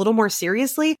safety a little more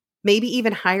seriously, maybe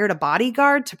even hired a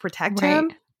bodyguard to protect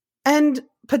him, and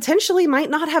potentially might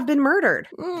not have been murdered.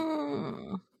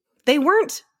 They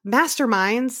weren't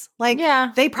masterminds. Like,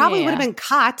 they probably would have been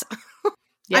caught.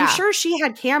 I'm sure she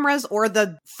had cameras, or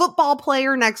the football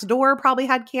player next door probably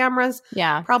had cameras.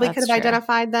 Yeah, probably could have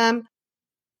identified them.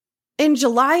 In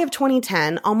July of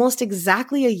 2010, almost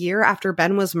exactly a year after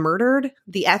Ben was murdered,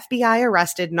 the FBI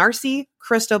arrested Narcy,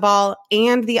 Cristobal,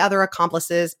 and the other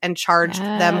accomplices and charged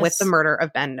them with the murder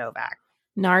of Ben Novak.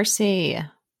 Narcy.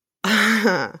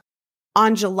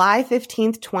 On July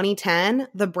 15th, 2010,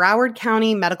 the Broward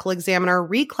County Medical Examiner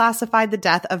reclassified the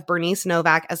death of Bernice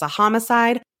Novak as a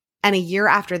homicide, and a year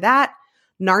after that,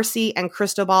 Narcy and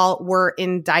Cristobal were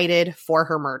indicted for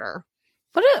her murder.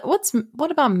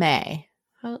 What about May?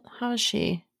 How is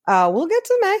she? We'll get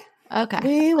to May. Okay.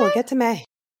 We will get to May.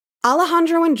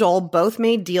 Alejandro and Joel both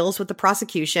made deals with the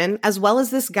prosecution, as well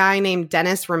as this guy named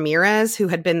Dennis Ramirez, who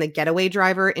had been the getaway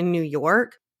driver in New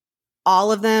York.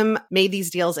 All of them made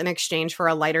these deals in exchange for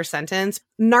a lighter sentence.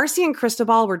 Narcy and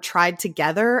Cristobal were tried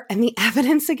together, and the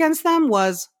evidence against them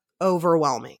was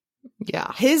overwhelming.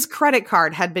 Yeah. His credit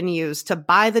card had been used to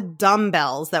buy the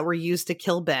dumbbells that were used to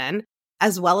kill Ben,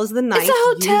 as well as the knife. It's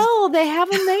a hotel. They have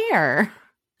them there.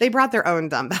 They brought their own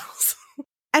dumbbells.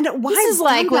 And why this is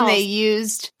like when they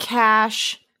used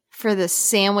cash for the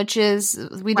sandwiches.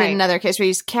 We did another case where we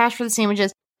used cash for the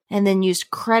sandwiches and then used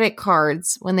credit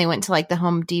cards when they went to like the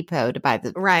Home Depot to buy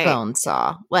the bone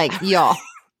saw. Like, y'all.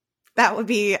 That would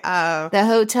be the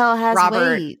hotel has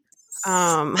Robert weights.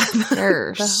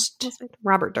 Durst.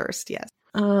 Robert Durst, yes.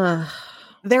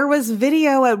 There was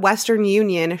video at Western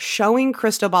Union showing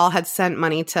Cristobal had sent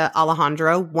money to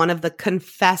Alejandro, one of the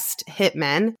confessed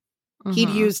hitmen. He'd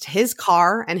used his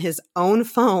car and his own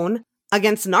phone.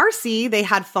 Against Narcy, they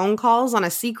had phone calls on a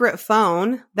secret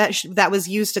phone that was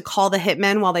used to call the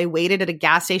hitmen while they waited at a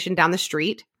gas station down the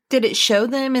street. Did it show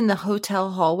them in the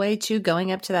hotel hallway, too,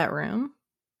 going up to that room?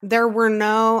 There were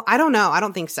no, I don't know. I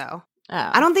don't think so.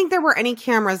 Oh. I don't think there were any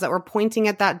cameras that were pointing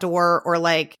at that door or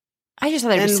like. I just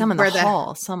thought there was some in the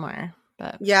hall somewhere.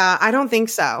 But yeah, I don't think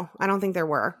so. I don't think there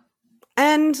were.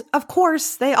 And of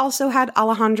course, they also had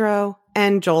Alejandro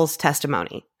and Joel's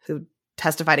testimony, who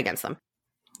testified against them.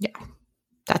 Yeah,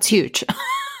 that's huge.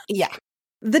 Yeah.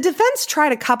 The defense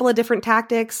tried a couple of different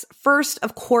tactics. First,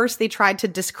 of course, they tried to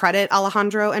discredit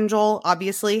Alejandro and Joel,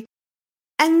 obviously.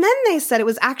 And then they said it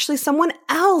was actually someone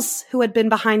else who had been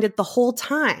behind it the whole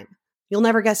time. You'll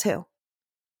never guess who.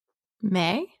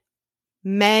 May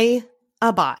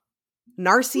Abad,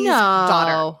 Narcy's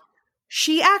daughter.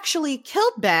 She actually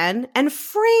killed Ben and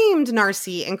framed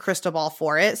Narcy and Cristobal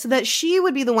for it so that she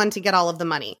would be the one to get all of the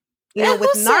money. You know, with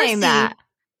Narcy,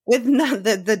 with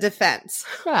the defense.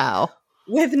 Wow.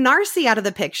 With Narcy out of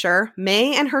the picture,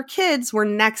 May and her kids were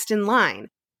next in line.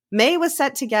 May was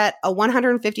set to get a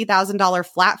 $150,000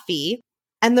 flat fee,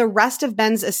 and the rest of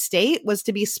Ben's estate was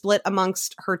to be split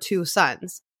amongst her two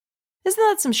sons. Isn't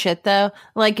that some shit, though?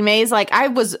 Like, May's like, I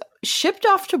was shipped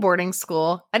off to boarding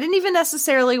school. I didn't even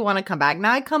necessarily want to come back.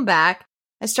 Now I come back.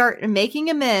 I start making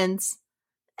amends.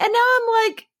 And now I'm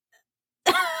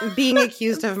like... being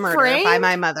accused of murder by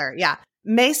my mother. Yeah.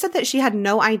 May said that she had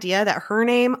no idea that her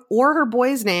name or her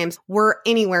boys' names were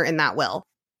anywhere in that will.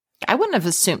 I wouldn't have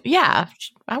assumed... Yeah,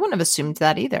 I wouldn't have assumed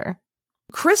that either.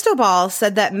 Cristobal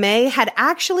said that May had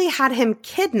actually had him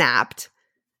kidnapped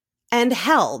and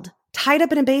held, tied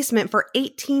up in a basement for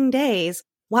 18 days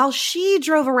while she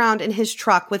drove around in his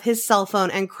truck with his cell phone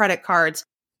and credit cards,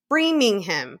 framing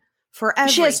him for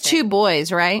everything. She has two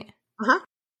boys, right? Uh-huh.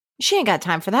 She ain't got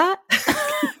time for that.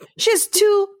 She has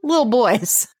two little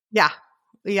boys. Yeah.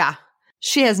 Yeah.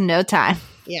 She has no time.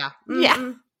 Yeah. Mm-mm. Yeah.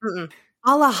 Mm-mm.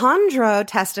 Alejandro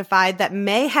testified that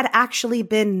May had actually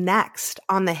been next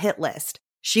on the hit list.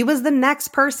 She was the next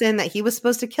person that he was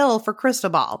supposed to kill for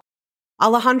Cristobal.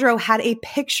 Alejandro had a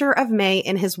picture of May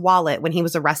in his wallet when he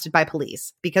was arrested by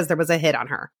police because there was a hit on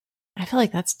her. I feel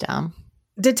like that's dumb.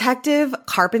 Detective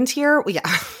Carpentier,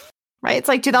 yeah. Right? It's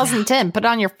like 2010. Yeah. Put it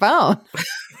on your phone.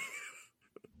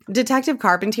 Detective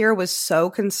Carpentier was so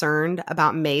concerned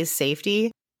about May's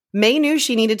safety. May knew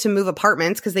she needed to move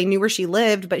apartments because they knew where she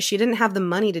lived, but she didn't have the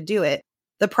money to do it.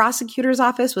 The prosecutor's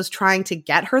office was trying to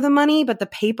get her the money, but the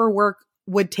paperwork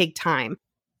would take time.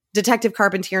 Detective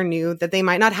Carpentier knew that they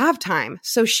might not have time,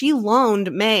 so she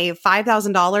loaned May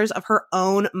 $5,000 of her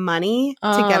own money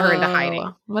to get her into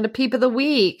hiding. What a peep of the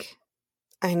week.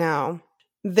 I know.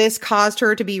 This caused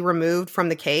her to be removed from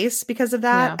the case because of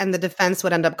that, and the defense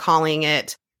would end up calling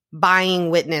it buying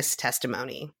witness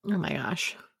testimony. Oh my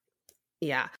gosh.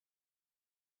 Yeah.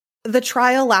 The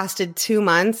trial lasted 2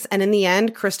 months, and in the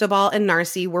end, Cristobal and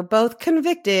Narcy were both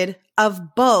convicted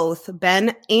of both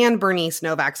Ben and Bernice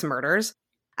Novak's murders,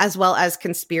 as well as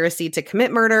conspiracy to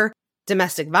commit murder,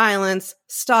 domestic violence,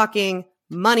 stalking,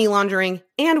 money laundering,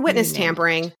 and witness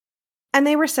tampering. And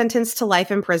they were sentenced to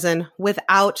life in prison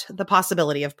without the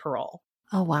possibility of parole.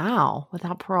 Oh, wow.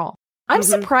 Without parole. I'm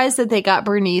surprised that they got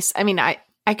Bernice. I mean, I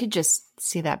could just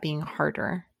see that being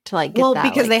harder to like get that.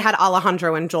 Because they had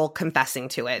Alejandro and Joel confessing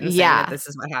to it and saying that this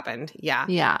is what happened. Yeah.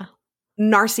 Yeah.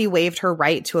 Narcy waived her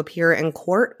right to appear in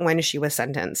court when she was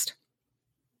sentenced.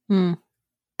 And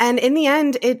in the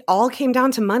end, it all came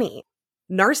down to money.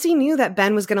 Narcy knew that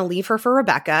Ben was going to leave her for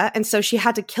Rebecca, and so she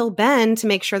had to kill Ben to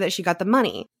make sure that she got the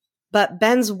money. But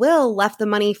Ben's will left the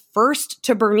money first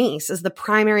to Bernice as the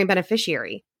primary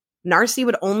beneficiary. Narcy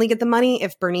would only get the money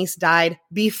if Bernice died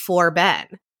before Ben.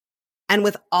 And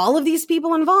with all of these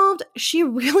people involved, she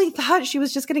really thought she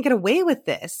was just going to get away with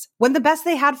this, when the best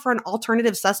they had for an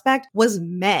alternative suspect was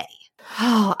May.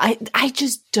 Oh, I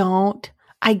just don't.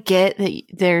 I get that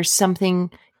there's something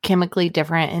chemically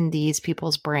different in these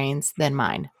people's brains than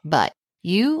mine, but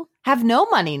you have no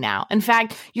money now. In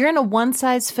fact, you're in a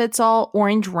one-size-fits-all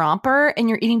orange romper and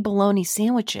you're eating bologna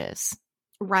sandwiches.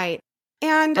 Right.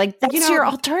 And like that's your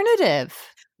alternative.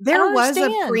 There was a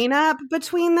prenup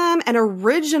between them, and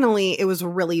originally it was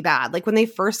really bad. Like when they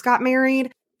first got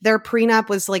married, their prenup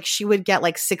was like she would get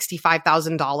like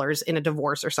 $65,000 in a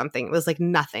divorce or something. It was like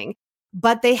nothing.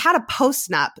 but they had a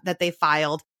post-nup that they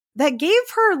filed that gave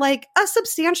her like a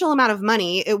substantial amount of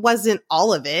money. It wasn't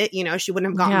all of it. You know, she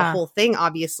wouldn't have gotten the whole thing,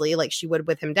 obviously, like she would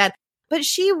with him dead, but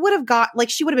she would have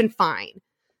been fine.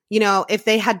 You know, if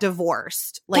they had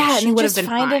divorced, like she would have been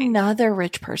find fine. another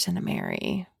rich person to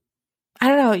marry. I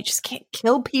don't know. You just can't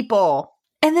kill people.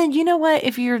 And then you know what?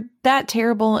 If you're that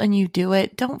terrible and you do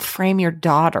it, don't frame your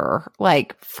daughter.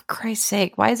 Like, for Christ's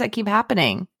sake, why does that keep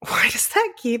happening? Why does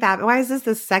that keep happening? Why is this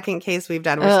the second case we've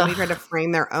done where somebody tried to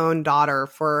frame their own daughter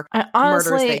for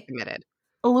honestly, murders they committed?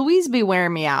 Louise be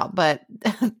wearing me out, but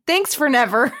thanks for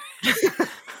never.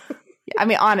 I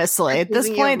mean, honestly, at this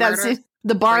point, that's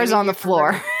the bar's on the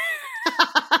floor.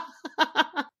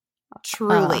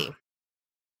 Truly.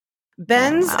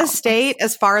 Ben's estate,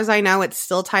 as far as I know, it's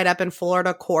still tied up in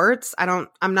Florida courts. I'm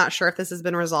not sure if this has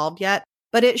been resolved yet,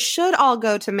 but it should all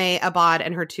go to May Abad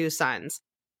and her 2 sons.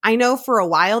 I know for a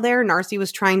while there, Narcy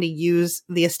was trying to use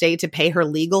the estate to pay her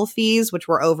legal fees, which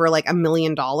were over like $1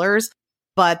 million.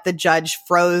 But the judge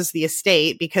froze the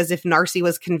estate because if Narcy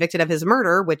was convicted of his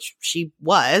murder, which she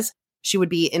was, she would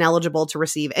be ineligible to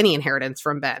receive any inheritance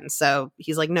from Ben. So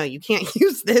he's like, no, you can't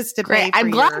use this to pay for I'm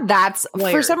glad that's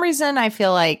lawyers. For some reason, I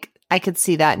feel like I could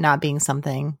see that not being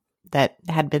something that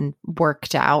had been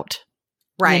worked out.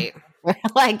 Right.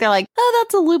 Like they're like, oh,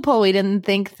 that's a loophole we didn't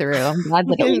think through. I'm glad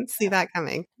that didn't see that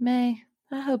coming. May,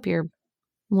 I hope you're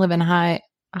living high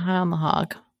on the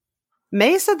hog.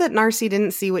 May said that Narcy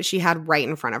didn't see what she had right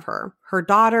in front of her. Her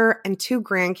daughter and 2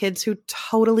 grandkids who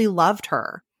totally loved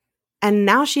her. And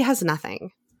now she has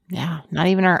nothing. Yeah, not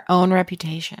even her own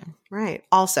reputation. Right.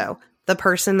 Also, the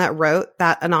person that wrote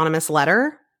that anonymous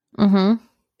letter,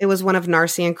 it was one of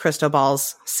Narcy and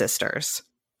Cristobal's sisters.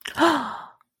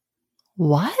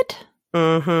 What?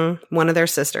 One of their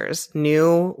sisters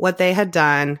knew what they had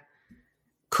done,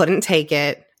 couldn't take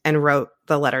it, and wrote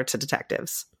the letter to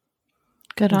detectives.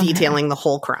 Good on detailing her. The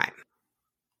whole crime.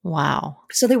 Wow.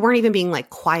 So they weren't even being like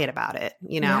quiet about it,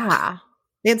 you know? Yeah.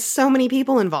 They had so many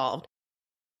people involved.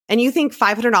 And you think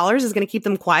 $500 is going to keep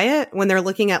them quiet when they're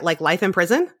looking at like life in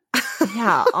prison?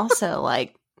 Yeah. Also,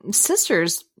 like,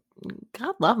 sisters,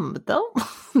 God love them, but they'll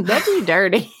be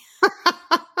dirty.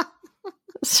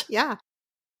 Yeah.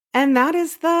 And that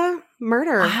is the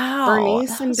murder. Wow. Bernice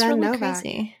that and was Ben really Novak.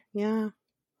 crazy. Yeah.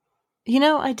 You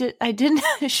know, I didn't,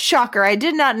 shocker, I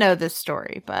did not know this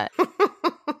story, but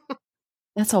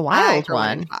that's a wild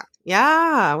one.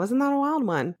 Yeah. Wasn't that a wild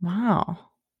one? Wow.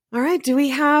 All right. Do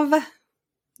we have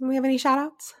any shout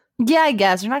outs? Yeah, I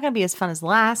guess. They're not going to be as fun as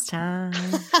last time.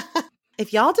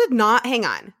 If y'all did not, hang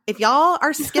on. If y'all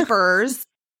are skippers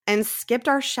and skipped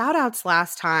our shout outs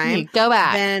last time, go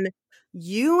back. Then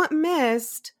you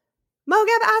missed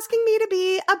Mogab asking me to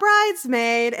be a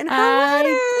bridesmaid in her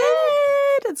wedding.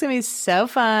 It's going to be so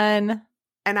fun.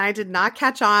 And I did not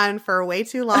catch on for way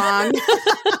too long.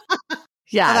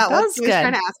 Yeah, that was good.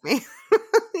 Trying to ask me.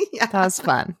 Yeah. That was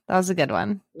fun. That was a good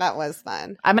one. That was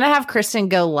fun. I'm going to have Kristen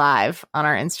go live on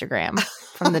our Instagram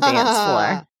from the dance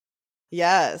floor.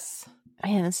 Yes.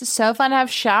 Man, this is so fun to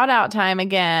have shout out time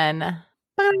again.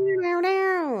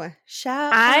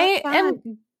 Shout I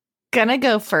am going to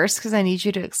go first because I need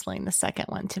you to explain the second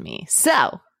one to me.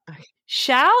 So,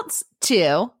 shouts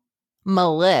to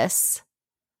Melissa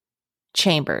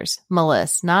Chambers.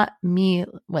 Melissa, not me.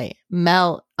 Wait,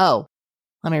 Mel. Oh,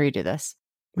 let me redo this.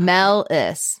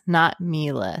 Melis, not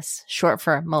Melis. Short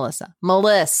for Melissa.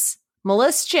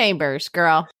 Melissa Chambers,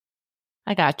 girl.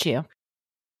 I got you.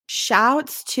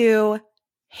 Shouts to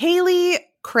Haley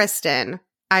Kristen.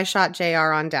 I shot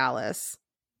JR on Dallas.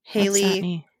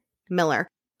 Haley Miller.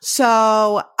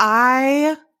 So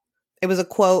it was a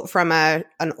quote from an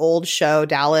old show,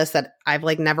 Dallas, that I've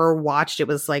like never watched. It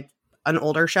was like an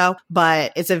older show,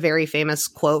 but it's a very famous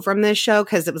quote from this show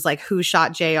because it was like, who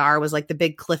shot JR was like the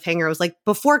big cliffhanger. It was like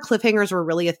before cliffhangers were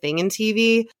really a thing in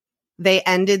TV. They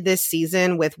ended this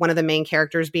season with one of the main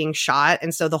characters being shot.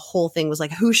 And so the whole thing was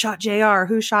like, who shot JR?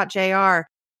 Who shot JR?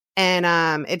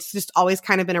 And it's just always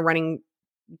kind of been a running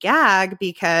gag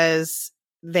because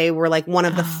they were like one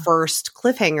of the first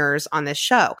cliffhangers on this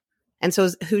show. And so it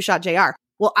was, who shot JR?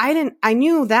 Well, I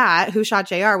knew that who shot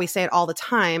JR, we say it all the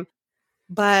time,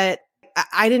 but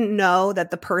I didn't know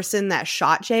that the person that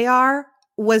shot JR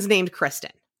was named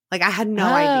Kristen. Like I had no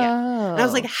idea. And I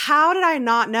was like, how did I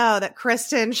not know that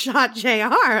Kristen shot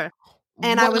JR?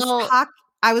 And I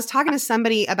was talking to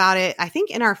somebody about it. I think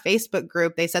in our Facebook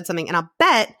group, they said something, and I'll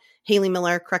bet Haley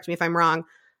Miller, correct me if I'm wrong,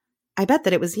 I bet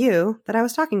that it was you that I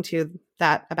was talking to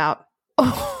that about.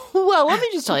 Well, let me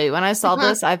just tell you, when I saw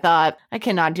this, I thought, I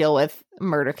cannot deal with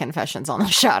murder confessions on the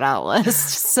shout out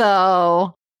list.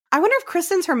 So I wonder if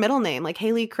Kristen's her middle name, like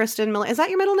Haley Kristen Miller. Is that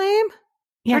your middle name?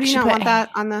 Yeah, or do you she not put want that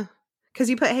on the? Because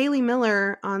you put Haley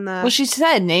Miller on the. Well, she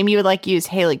said name you would like use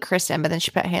Haley Kristen, but then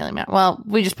she put Haley Miller. Well,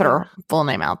 we just put her full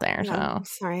name out there. Yeah. So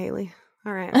Sorry, Haley.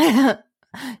 All right.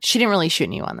 She didn't really shoot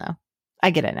anyone though. I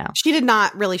get it now. She did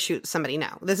not really shoot somebody. No,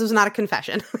 this was not a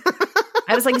confession.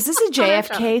 I was like, is this a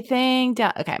JFK thing?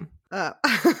 Okay. Oh.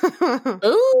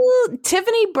 Ooh,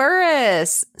 Tiffany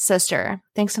Burris, sister.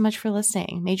 Thanks so much for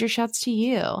listening. Major shouts to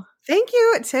you. Thank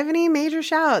you, Tiffany. Major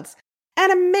shouts.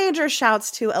 And a major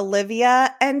shouts to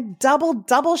Olivia, and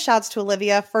double shouts to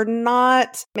Olivia for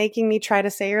not making me try to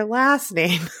say your last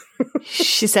name.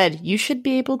 She said, you should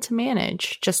be able to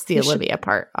manage just the Olivia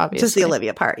part, obviously. Just the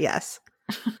Olivia part, yes.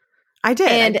 I did.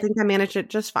 And I think I managed it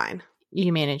just fine.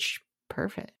 You managed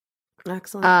perfect.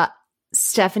 Excellent.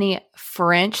 Stephanie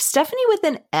French. Stephanie with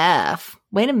an F.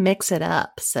 Way to mix it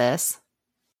up, sis.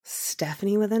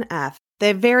 Stephanie with an F.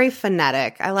 They're very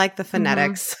phonetic. I like the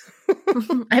phonetics.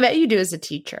 I bet you do as a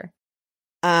teacher.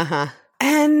 Uh-huh.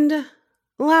 And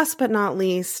last but not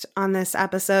least on this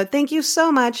episode, thank you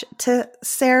so much to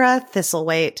Sarah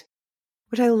Thistlethwaite,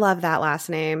 which I love that last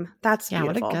name. That's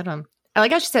beautiful. What a good one. I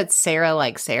like how she said Sarah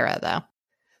like Sarah, though.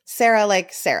 Sarah,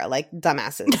 like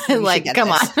dumbasses. Like,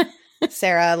 come on.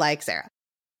 Sarah, like Sarah.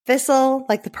 Thistle,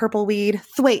 like the purple weed.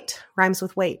 Thwaite rhymes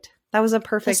with weight. That was a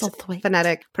perfect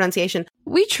phonetic pronunciation.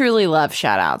 We truly love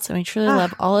shout outs, and we truly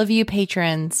love all of you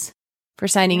patrons for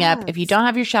signing up. If you don't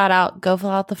have your shout out, go fill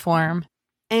out the form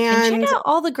and check out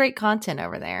all the great content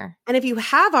over there. And if you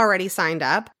have already signed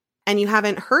up and you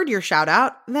haven't heard your shout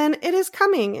out, then it is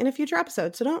coming in a future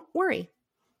episode. So don't worry.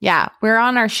 Yeah, we're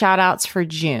on our shout outs for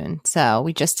June. So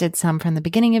we just did some from the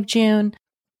beginning of June.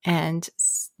 And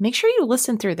make sure you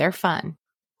listen through. They're fun.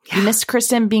 Yeah. You missed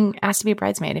Kristen being asked to be a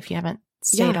bridesmaid if you haven't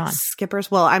stayed on. Skippers.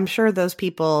 Well, I'm sure those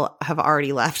people have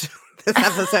already left this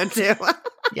episode too.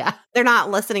 Yeah. They're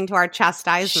not listening to our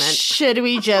chastisement. Should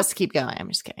we just keep going? I'm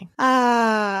just kidding.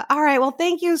 All right. Well,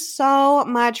 thank you so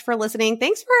much for listening.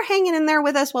 Thanks for hanging in there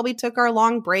with us while we took our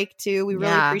long break too. We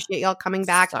really appreciate y'all coming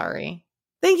back. Sorry.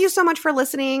 Thank you so much for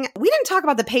listening. We didn't talk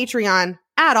about the Patreon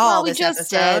at all. We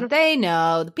just did. They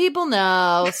know. The people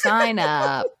know. Sign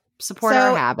up. Support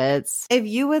our habits. If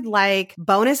you would like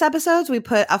bonus episodes, we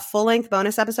put a full-length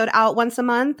bonus episode out once a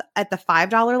month at the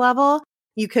 $5 level.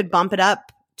 You could bump it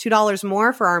up $2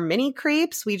 more for our mini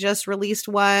creeps. We just released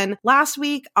one last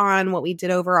week on what we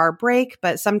did over our break,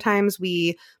 but sometimes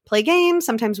we play games.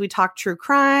 Sometimes we talk true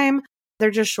crime. They're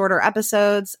just shorter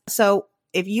episodes. So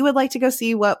if you would like to go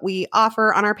see what we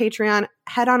offer on our Patreon,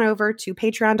 head on over to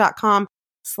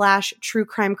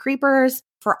patreon.com/truecrimecreepers.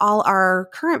 For all our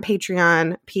current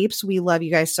Patreon peeps, we love you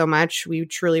guys so much. We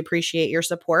truly appreciate your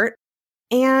support.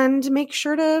 And make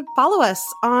sure to follow us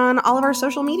on all of our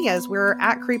social medias. We're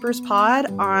at Creepers Pod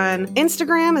on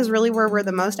Instagram is really where we're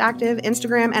the most active.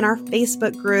 Instagram and our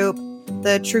Facebook group,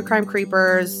 the True Crime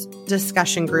Creepers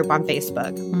discussion group on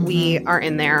Facebook. Mm-hmm. We are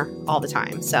in there all the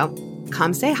time. So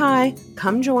come say hi,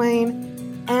 come join,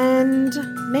 and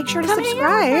make sure to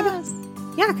subscribe.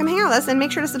 Yeah, come hang out with us and make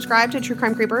sure to subscribe to True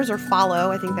Crime Creepers or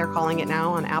follow, I think they're calling it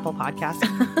now, on Apple Podcasts,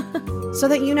 so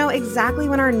that you know exactly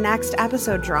when our next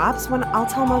episode drops, when I'll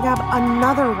tell Mogab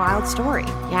another wild story.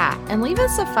 Yeah, and leave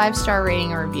us a 5-star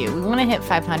rating or review. We want to hit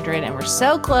 500 and we're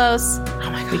so close. Oh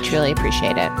my God. We truly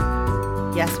appreciate it.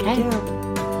 Yes, we do.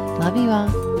 Love you all.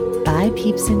 Bye,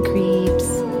 peeps and creeps.